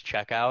page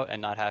checkout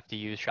and not have to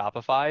use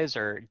Shopify's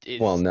or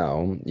Well, is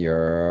no,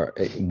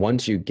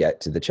 once you get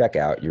to the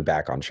checkout, you're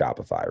back on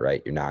Shopify,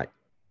 right? You're not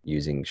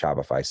using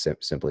Shopify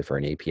simply for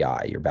an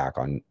API. You're back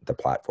on the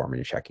platform and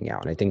you're checking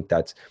out. And I think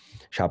that's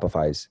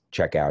Shopify's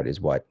checkout is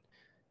what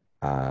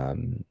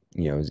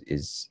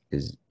is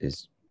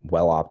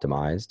well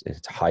optimized.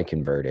 It's high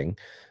converting,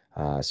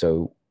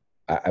 so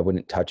I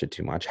wouldn't touch it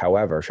too much.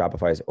 However,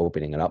 Shopify is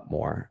opening it up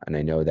more, and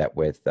I know that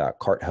with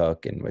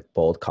Carthook and with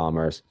Bold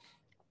Commerce,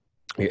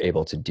 you're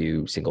able to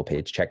do single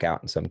page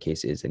checkout in some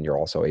cases, and you're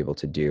also able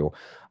to do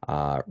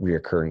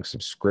reoccurring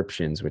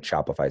subscriptions with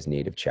Shopify's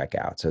native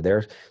checkout. So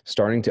they're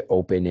starting to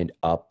open it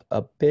up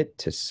a bit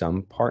to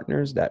some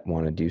partners that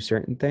want to do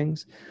certain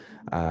things.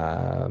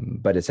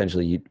 But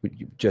essentially, you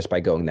just by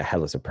going the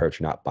headless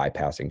approach, you're not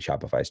bypassing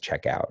Shopify's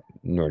checkout,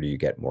 nor do you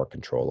get more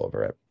control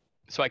over it.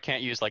 so I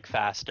can't use like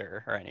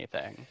Faster or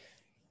anything?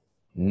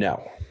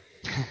 No,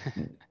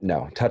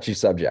 no, touchy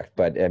subject.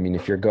 But I mean,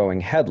 if you're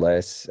going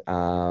headless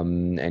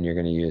and you're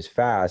going to use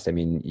fast, I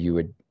mean, you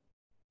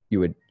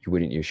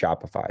wouldn't use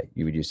Shopify.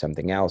 You would use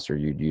something else, or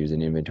you'd use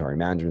an inventory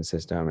management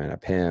system and a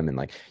PIM, and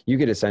like you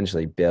could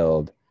essentially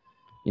build,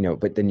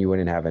 but then you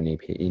wouldn't have an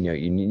API.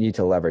 You need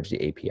to leverage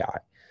the API.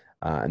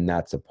 And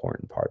that's the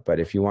important part. But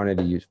if you wanted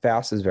to use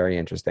fast, is very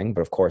interesting.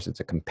 But of course, it's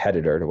a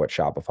competitor to what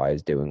Shopify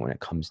is doing when it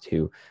comes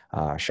to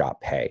Shop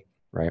Pay,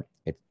 right?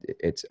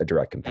 It's a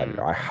direct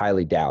competitor. I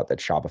highly doubt that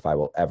Shopify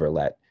will ever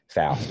let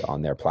fast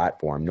on their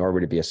platform, nor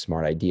would it be a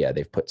smart idea.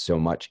 They've put so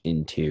much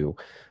into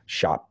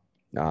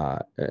the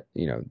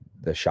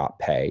Shop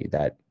Pay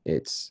that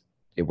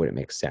it wouldn't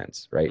make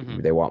sense, right?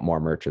 Mm-hmm. They want more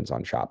merchants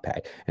on Shop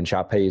Pay, and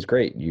Shop Pay is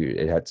great.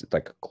 It has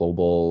like a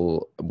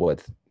global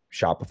with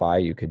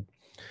Shopify. You could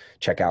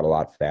check out a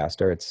lot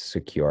faster. It's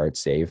secure, it's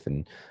safe,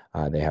 and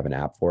they have an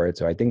app for it.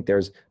 So I think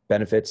there's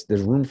benefits.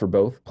 There's room for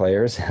both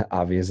players,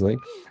 obviously.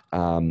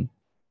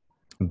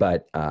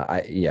 But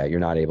you're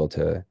not able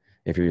to,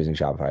 if you're using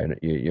Shopify,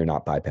 you're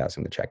not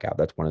bypassing the checkout.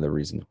 That's one of the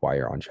reasons why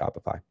you're on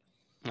Shopify.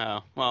 Oh,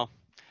 well,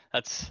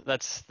 that's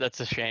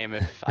a shame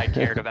if I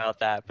cared about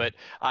that, but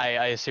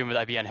I assume that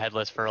I'd be on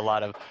headless for a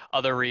lot of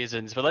other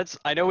reasons. But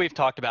I know we've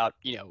talked about,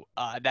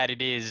 that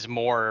it is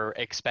more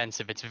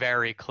expensive. It's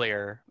very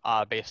clear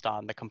based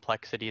on the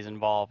complexities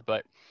involved.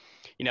 But,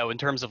 in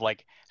terms of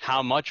like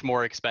how much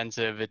more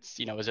expensive is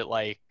it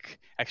like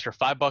extra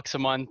 $5 a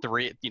month,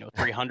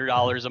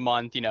 $300 a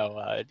month, what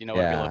are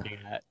we looking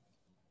at?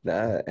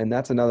 And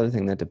that's another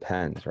thing that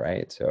depends,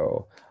 right?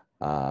 So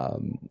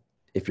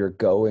if you're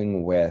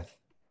going with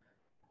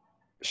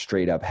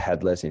straight up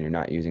headless and you're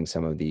not using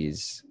some of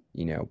these,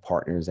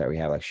 partners that we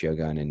have like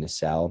Shogun and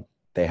Nacelle,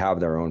 they have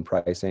their own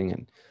pricing,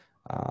 and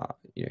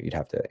you'd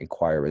have to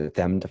inquire with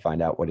them to find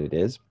out what it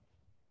is.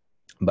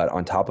 But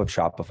on top of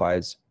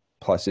Shopify's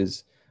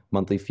Plus's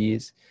monthly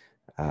fees,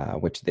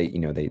 which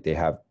they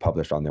have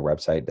published on their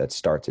website, that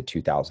starts at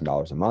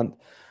 $2,000 a month.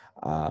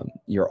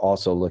 You're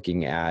also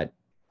looking at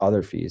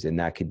other fees, and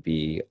that could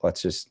be,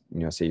 let's just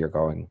say you're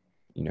going,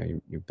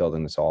 you're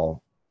building this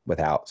all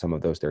without some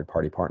of those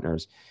third-party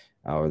partners,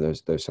 or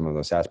there's some of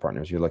those SaaS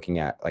partners. You're looking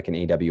at like an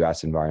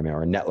AWS environment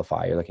or a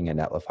Netlify. You're looking at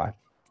Netlify.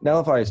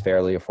 Netlify is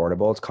fairly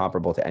affordable. It's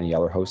comparable to any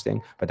other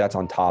hosting, but that's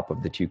on top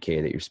of the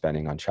 $2,000 that you're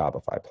spending on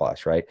Shopify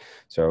Plus, right?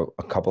 So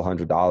a couple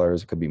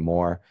 $100, it could be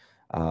more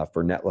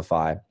for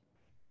Netlify.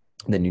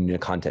 Then you need a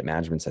content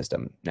management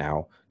system.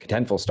 Now,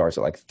 Contentful starts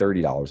at like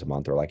 $30 a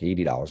month or like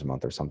 $80 a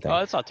month or something. Oh,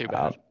 that's not too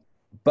bad.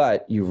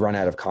 But you run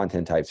out of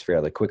content types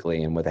fairly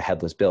quickly. And with a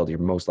headless build, you're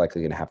most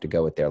likely going to have to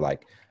go with their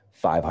like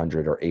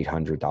 $500 or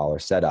 $800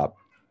 setup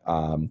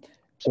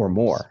or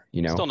more.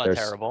 Still not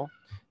terrible.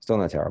 Still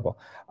not terrible.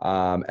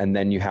 And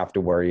then you have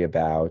to worry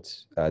about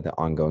the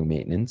ongoing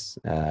maintenance.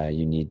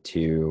 You need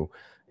to,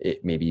 you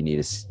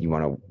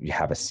want to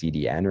have a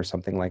CDN or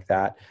something like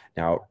that.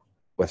 Now,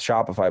 with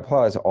Shopify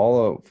Plus,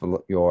 all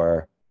of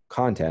your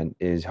content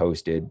is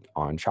hosted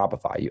on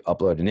Shopify. You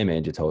upload an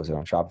image, it's hosted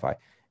on Shopify.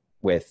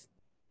 With,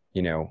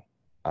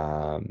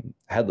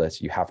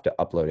 headless, you have to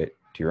upload it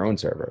to your own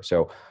server.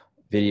 So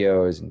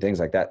videos and things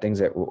like that, things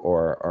that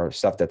or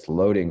stuff that's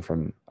loading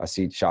from a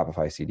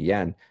Shopify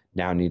CDN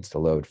now needs to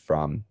load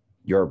from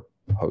your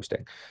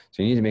hosting.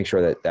 So you need to make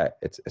sure that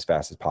it's as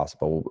fast as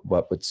possible.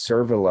 But with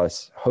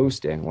serverless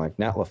hosting like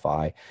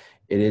Netlify,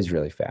 it is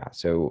really fast.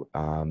 So,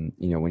 when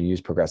you use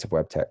progressive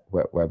web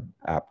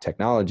app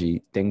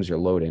technology, things are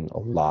loading a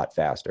lot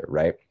faster,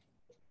 right?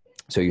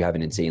 So you have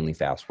an insanely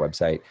fast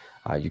website.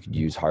 You could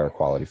use higher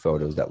quality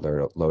photos that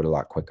load a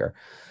lot quicker.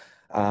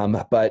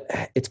 But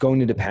it's going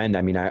to depend.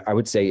 I mean, I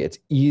would say it's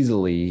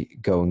easily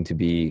going to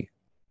be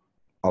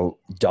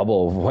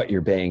double of what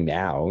you're paying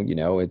now.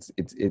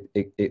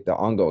 The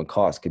ongoing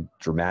cost could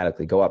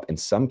dramatically go up. In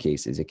some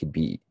cases, it could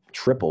be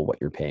triple what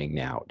you're paying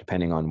now,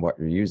 depending on what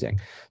you're using.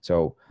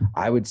 So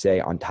I would say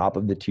on top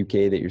of the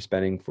 2K that you're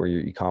spending for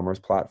your e-commerce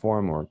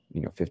platform, or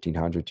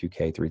 1,500,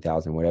 2K,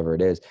 3,000, whatever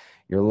it is,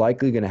 you're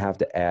likely going to have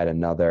to add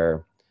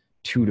another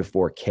 2 to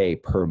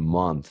 4K per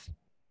month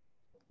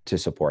to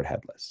support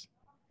headless.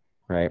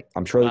 Right.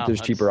 I'm sure that Wow, there's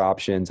cheaper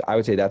options. I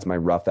would say that's my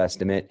rough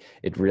estimate.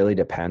 It really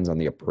depends on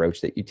the approach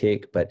that you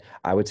take, but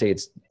I would say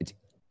it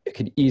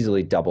could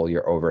easily double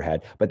your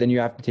overhead. But then you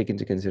have to take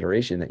into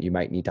consideration that you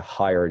might need to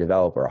hire a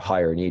developer, or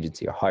hire an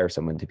agency, or hire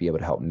someone to be able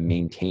to help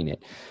maintain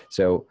it.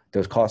 So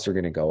those costs are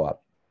going to go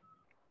up.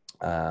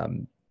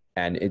 And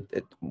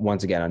it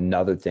once again,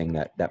 another thing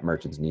that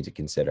merchants need to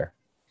consider.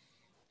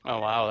 Oh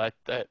wow,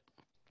 that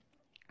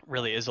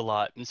really is a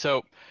lot. And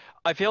so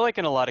I feel like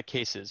in a lot of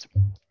cases,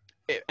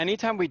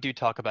 anytime we do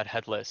talk about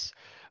headless,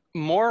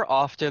 more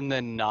often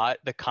than not,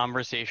 the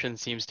conversation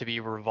seems to be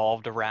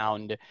revolved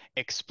around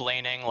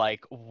explaining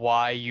like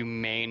why you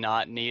may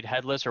not need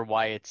headless, or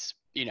why it's,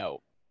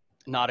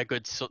 not a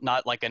good,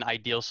 not like an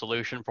ideal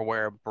solution for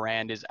where a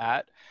brand is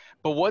at.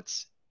 But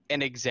what's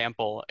an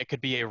example? It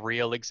could be a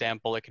real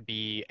example. It could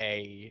be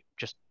a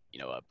just,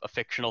 a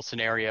fictional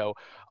scenario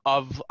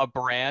of a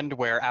brand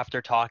where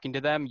after talking to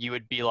them, you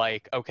would be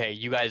like, okay,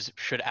 you guys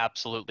should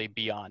absolutely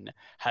be on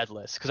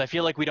headless. Because I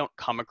feel like we don't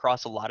come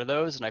across a lot of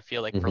those. And I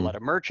feel like for a Mm-hmm. lot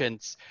of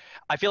merchants,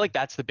 I feel like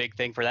that's the big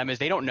thing for them is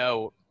they don't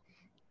know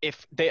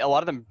if they, a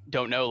lot of them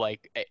don't know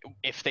like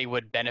if they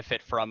would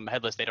benefit from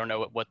headless. They don't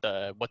know what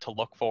to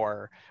look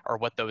for, or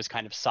what those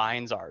kind of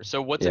signs are. So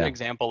what's an Yeah.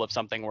 example of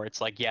something where it's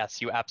like,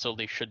 yes, you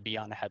absolutely should be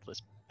on a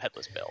headless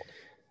build?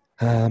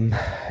 Um,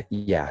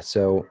 yeah.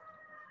 So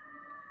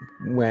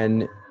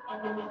when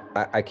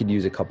I could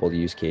use a couple of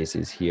use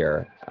cases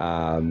here.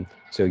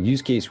 So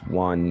use case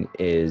one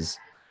is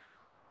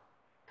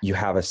you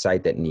have a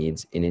site that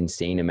needs an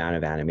insane amount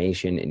of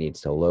animation. It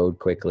needs to load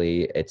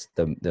quickly. It's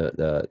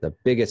the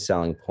biggest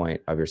selling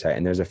point of your site.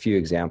 And there's a few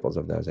examples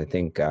of those. I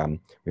think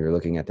we were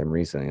looking at them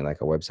recently,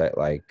 like a website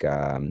like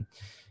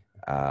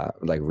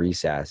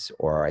Recess,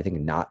 or I think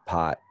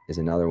Notpot is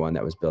another one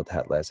that was built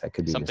headless. I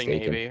could be Something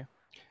mistaken. Navy.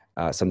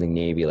 Something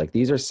Navy. Like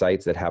these are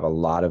sites that have a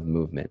lot of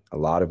movement, a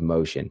lot of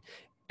motion,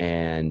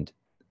 and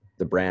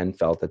the brand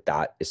felt that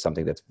that is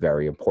something that's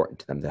very important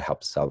to them to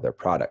help sell their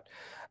product.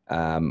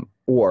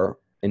 Or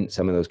in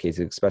some of those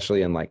cases,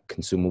 especially in like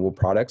consumable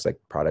products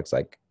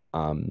like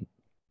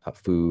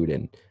food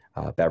and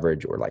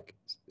beverage, or like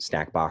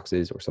snack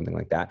boxes or something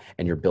like that,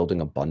 and you're building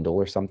a bundle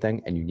or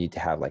something, and you need to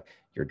have like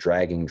your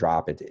drag and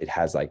drop. It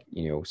has like,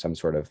 some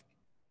sort of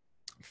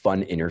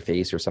fun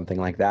interface or something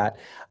like that.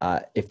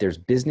 If there's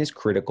business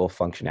critical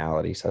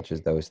functionality, such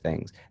as those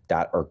things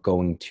that are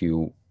going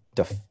to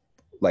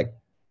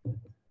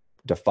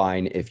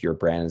define if your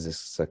brand is a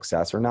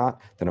success or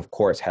not, then of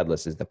course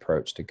headless is the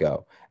approach to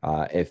go.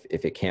 If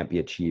it can't be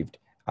achieved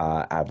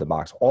out of the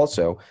box.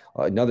 Also,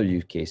 another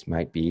use case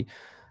might be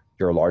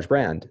you're a large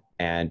brand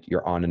and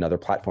you're on another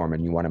platform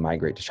and you want to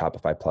migrate to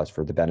Shopify Plus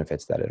for the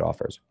benefits that it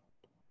offers.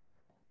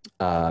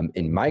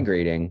 In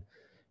migrating,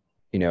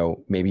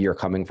 maybe you're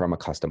coming from a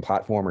custom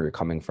platform or you're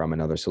coming from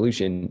another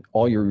solution,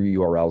 all your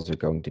URLs are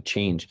going to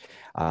change.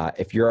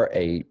 If you're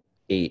a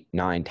 8,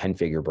 9, 10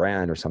 figure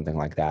brand or something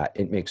like that,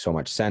 it makes so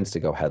much sense to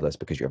go headless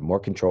because you have more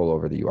control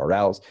over the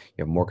URLs,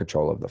 you have more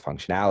control of the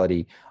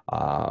functionality,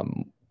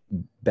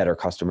 better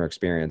customer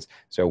experience.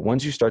 So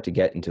once you start to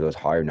get into those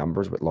higher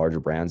numbers with larger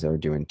brands that are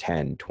doing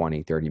 10,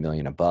 20, 30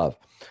 million above,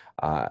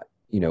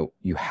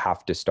 you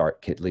have to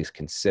start at least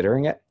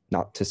considering it.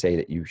 Not to say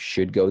that you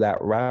should go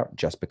that route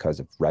just because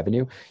of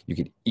revenue. You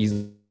could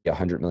easily be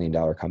 $100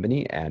 million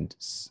company and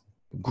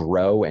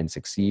grow and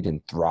succeed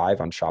and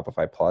thrive on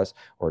Shopify Plus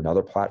or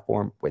another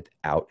platform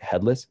without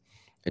headless.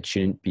 It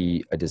shouldn't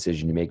be a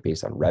decision to make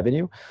based on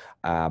revenue,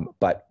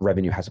 but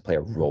revenue has to play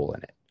a role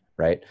in it,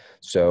 right?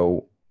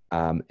 So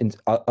in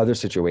other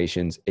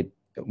situations,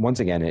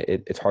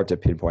 it's hard to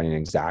pinpoint an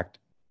exact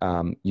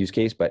use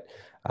case, but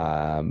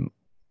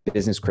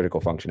business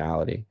critical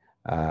functionality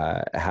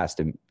has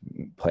to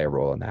play a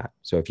role in that.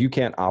 So if you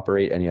can't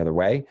operate any other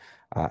way,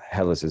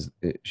 headless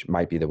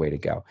might be the way to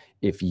go.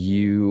 If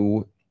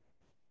you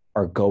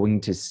are going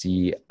to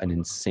see an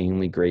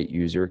insanely great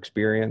user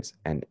experience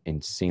and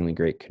insanely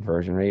great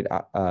conversion rate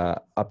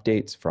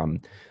updates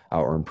from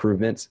or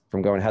improvements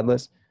from going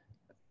headless,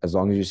 as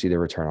long as you see the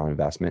return on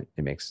investment,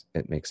 it makes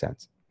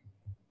sense.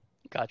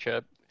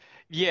 Gotcha.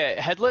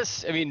 Yeah,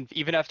 headless, I mean,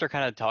 even after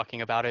kind of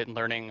talking about it and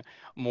learning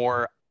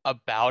more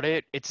about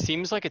it, it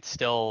seems like it's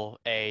still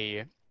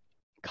a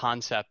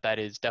concept that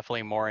is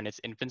definitely more in its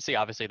infancy.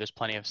 Obviously, there's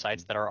plenty of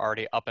sites that are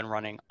already up and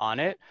running on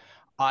it.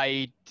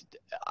 I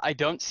I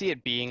don't see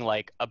it being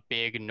like a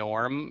big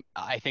norm.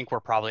 I think we're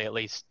probably at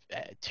least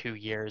 2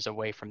 years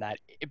away from that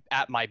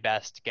at my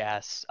best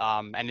guess.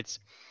 And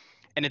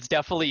it's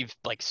definitely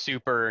like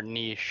super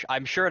niche.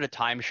 I'm sure at a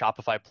time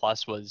Shopify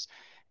Plus was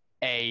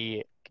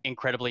a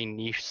incredibly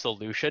niche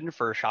solution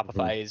for Mm-hmm.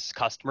 Shopify's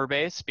customer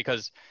base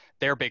because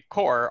their big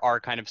core are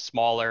kind of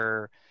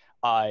smaller,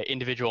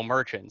 individual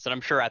merchants. And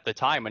I'm sure at the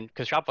time,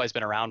 because Shopify's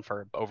been around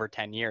for over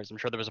 10 years, I'm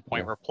sure there was a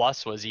point Yeah. where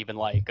Plus was even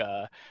like,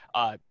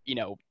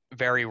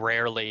 very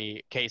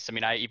rarely case. I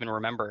mean, I even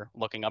remember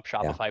looking up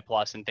Yeah. Shopify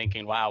Plus and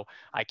thinking, wow,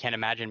 I can't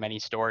imagine many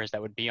stores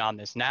that would be on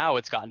this. Now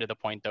it's gotten to the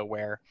point though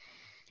where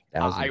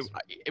Thousands.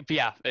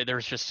 yeah,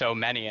 there's just so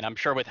many. And I'm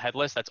sure with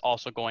headless, that's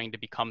also going to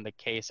become the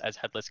case as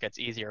headless gets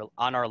easier.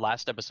 On our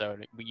last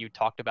episode, you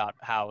talked about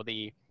how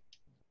the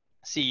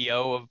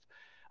CEO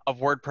of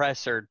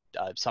WordPress or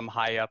some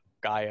high up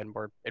guy in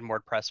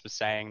WordPress was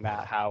saying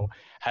that how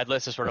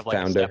headless is sort The of like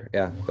a step, founder.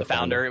 Yeah. The the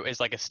founder. founder is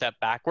like a step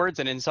backwards.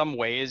 And in some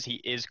ways, he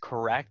is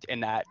correct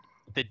in that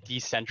the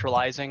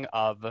decentralizing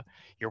of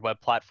your web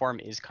platform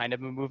is kind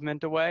of a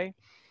movement away.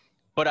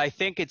 But I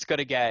think it's going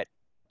to get,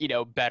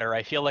 better.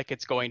 I feel like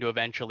it's going to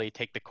eventually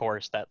take the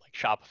course that like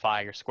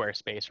Shopify or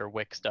Squarespace or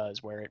Wix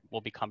does, where it will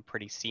become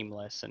pretty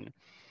seamless. And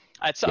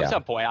at some, Yeah.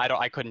 some point,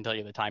 I couldn't tell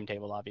you the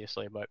timetable,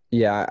 obviously, but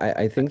Yeah.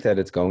 I think that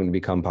it's going to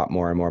become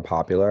more and more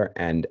popular.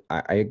 And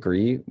I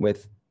agree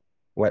with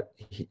what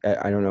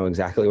I don't know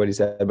exactly what he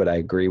said, but I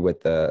agree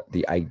with the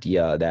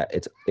idea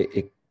that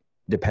it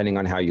depending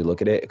on how you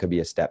look at it, it could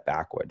be a step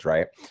backwards,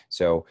 right?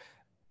 So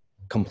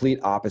complete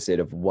opposite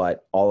of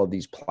what all of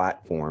these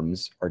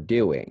platforms are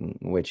doing,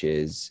 which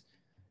is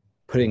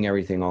putting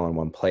everything all in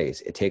one place.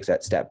 It takes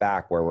that step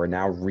back where we're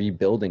now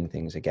rebuilding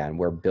things again.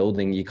 We're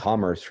building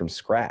e-commerce from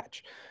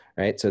scratch,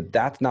 right? So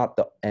that's not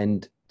the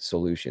end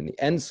solution. The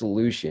end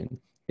solution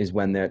is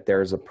when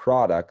there's a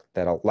product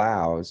that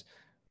allows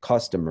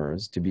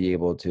customers to be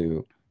able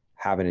to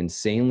have an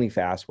insanely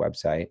fast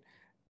website,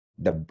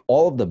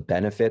 all of the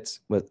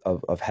benefits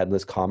of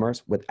headless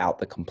commerce without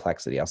the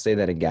complexity. I'll say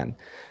that again.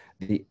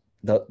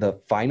 The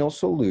final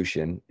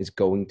solution is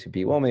going to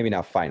be, well, maybe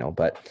not final,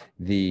 but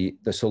the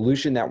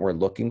solution that we're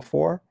looking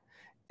for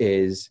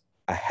is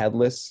a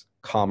headless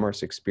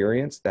commerce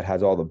experience that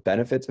has all the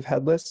benefits of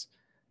headless,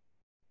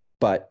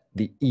 but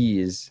the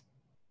ease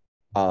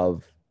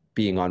of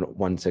being on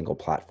one single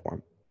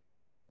platform.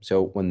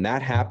 So when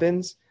that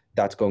happens,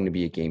 that's going to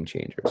be a game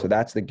changer. So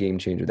that's the game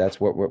changer. That's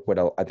what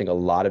I think a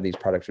lot of these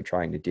products are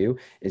trying to do,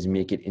 is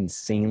make it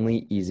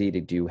insanely easy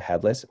to do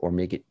headless, or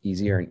make it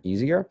easier and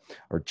easier,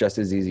 or just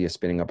as easy as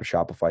spinning up a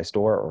Shopify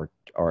store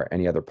or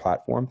any other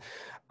platform.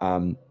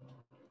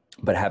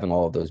 But having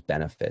all of those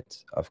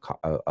benefits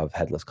of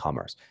headless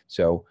commerce.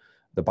 So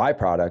the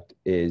byproduct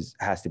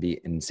has to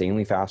be an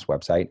insanely fast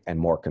website and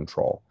more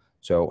control.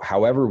 So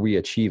however we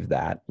achieve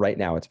that, right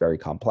now it's very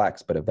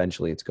complex, but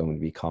eventually it's going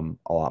to become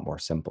a lot more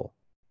simple.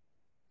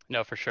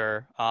 no, for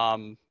sure.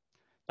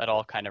 That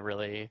all kind of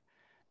really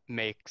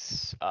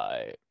makes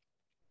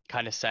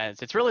kind of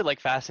sense. It's really like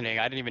fascinating.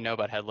 I didn't even know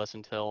about headless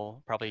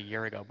until probably a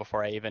year ago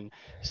before I even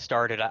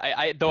started.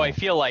 Though I Yeah.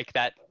 feel like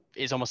that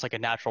is almost like a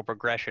natural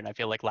progression. I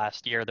feel like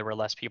last year there were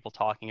less people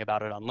talking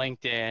about it on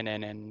LinkedIn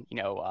and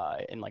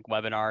in like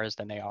webinars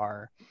than they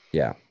are.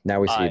 Yeah. Now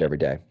we see Uh, it every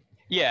day.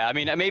 yeah, I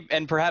mean,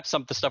 and perhaps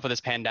some of the stuff with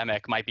this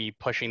pandemic might be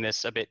pushing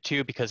this a bit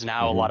too, because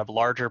now a lot Mm-hmm. of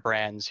larger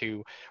brands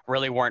who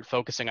really weren't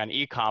focusing on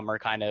e-com are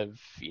kind of,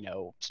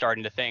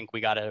 starting to think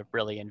we got to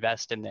really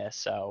invest in this.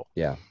 So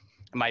Yeah.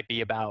 it might be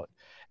about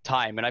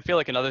time. And I feel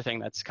like another thing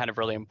that's kind of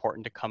really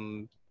important to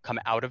come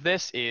out of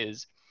this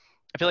is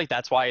I feel like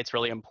that's why it's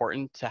really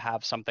important to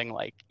have something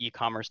like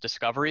e-commerce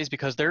discoveries,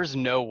 because there's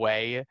no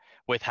way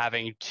with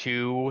having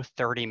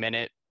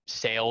 30-minute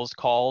sales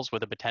calls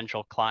with a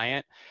potential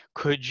client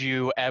could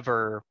you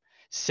ever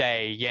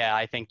say, yeah,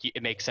 I think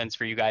it makes sense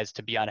for you guys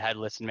to be on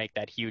headless and make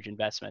that huge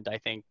investment. I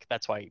think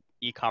that's why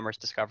e-commerce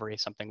discovery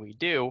is something we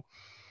do,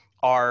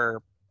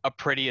 are a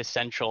pretty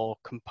essential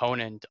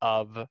component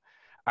of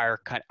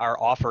our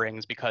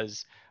offerings,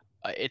 because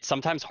it's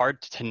sometimes hard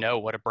to know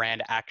what a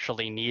brand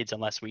actually needs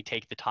unless we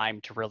take the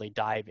time to really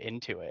dive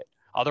into it.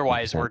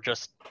 Otherwise, we're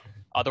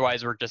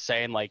 100%. just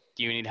saying like,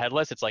 do you need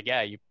headless? It's like,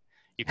 yeah, you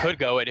could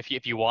go it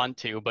if you want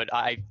to, but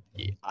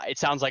it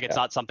sounds like it's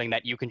Yeah. not something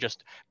that you can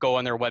just go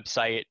on their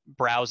website,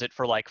 browse it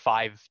for like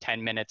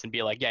 5-10 minutes and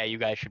be like, yeah, you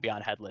guys should be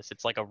on headless.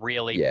 It's like a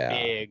really Yeah.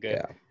 big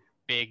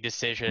Yeah.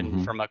 decision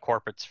Mm-hmm. from a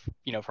corporate,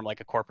 from like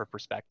a corporate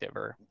perspective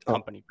or Oh,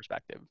 company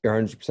perspective. you're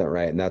 100%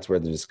 right. And that's where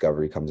the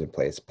discovery comes in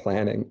place.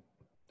 Planning,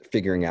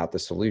 figuring out the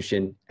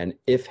solution. And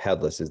if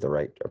headless is the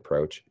right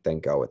approach, then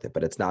go with it.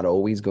 But it's not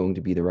always going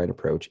to be the right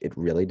approach. It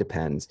really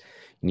depends.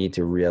 You need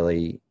to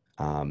really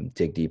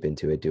dig deep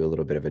into it, do a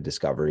little bit of a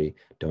discovery.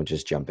 Don't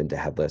just jump into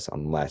headless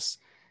unless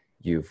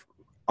you've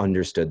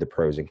understood the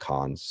pros and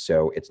cons.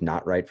 So it's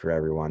not right for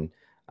everyone.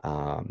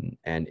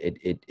 And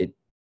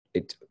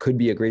it could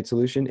be a great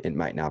solution. It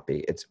might not be.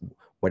 It's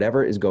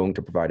whatever is going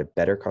to provide a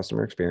better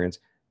customer experience,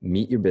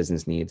 meet your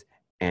business needs,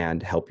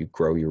 and help you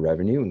grow your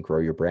revenue and grow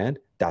your brand.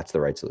 That's the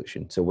right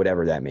solution. So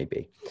whatever that may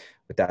be.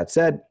 With that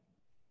said,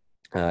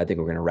 I think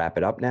we're going to wrap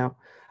it up now.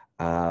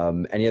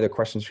 Any other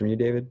questions from you,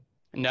 David?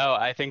 No,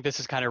 I think this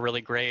is kind of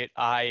really great.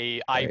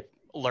 I Great.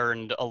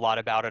 learned a lot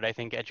about it. I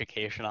think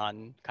education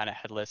on kind of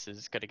headless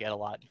is going to get a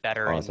lot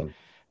better, and Awesome.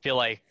 feel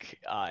like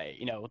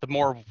the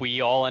more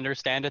we all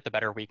understand it, the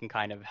better we can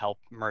kind of help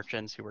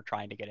merchants who are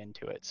trying to get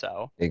into it.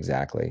 So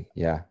Exactly.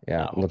 Yeah.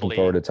 Yeah. I'm looking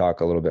forward hopefully, to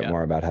talk a little bit yeah.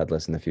 more about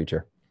headless in the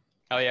future.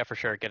 Oh yeah, for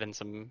sure. Getting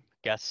some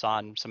guests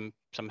on some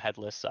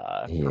headless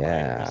providers,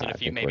 Yeah. and I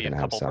think we're maybe a going to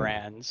have couple some.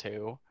 brands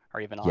who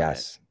are even on it.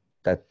 Yes.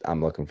 That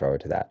I'm looking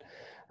forward to that.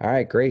 All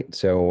right. Great.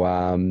 So,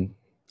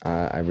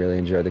 I really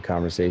enjoyed the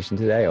conversation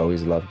today.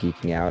 Always love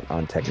geeking out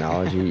on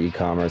technology,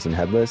 e-commerce, and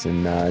headless.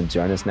 And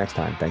join us next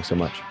time. Thanks so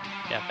much.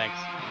 Yeah,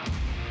 thanks.